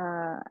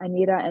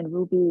Anita and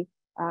Ruby,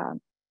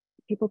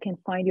 people can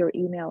find your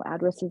email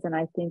addresses, and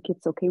I think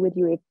it's okay with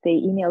you if they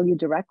email you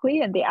directly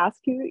and they ask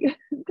you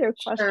their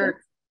questions.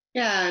 Sure.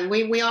 Yeah,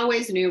 we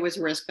always knew it was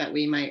a risk that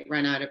we might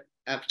run out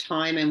of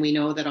time, and we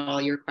know that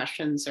all your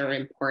questions are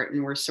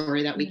important. We're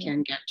sorry that we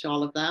can't get to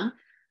all of them,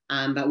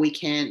 but we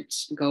can't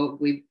go.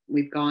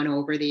 We've gone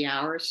over the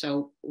hour,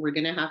 so we're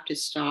going to have to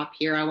stop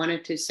here. I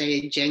wanted to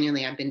say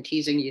genuinely, I've been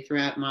teasing you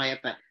throughout, Maya,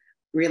 but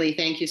really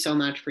thank you so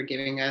much for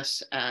giving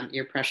us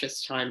your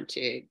precious time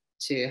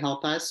to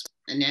help us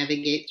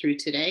navigate through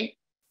today.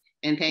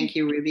 And thank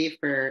you, Ruby,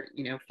 for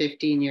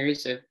 15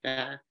 years of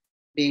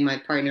being my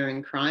partner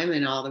in crime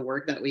and all the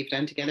work that we've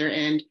done together.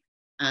 And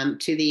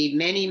to the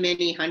many,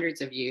 many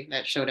hundreds of you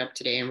that showed up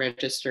today and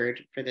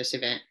registered for this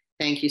event,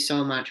 thank you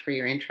so much for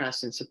your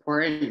interest and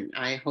support. And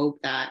I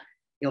hope that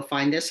you'll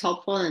find this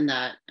helpful, and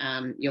that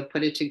you'll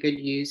put it to good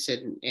use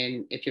in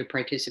if you're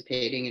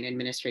participating in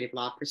administrative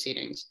law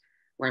proceedings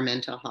where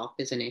mental health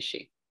is an issue.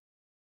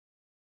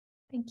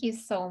 Thank you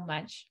so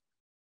much.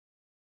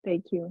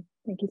 Thank you.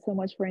 Thank you so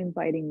much for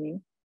inviting me.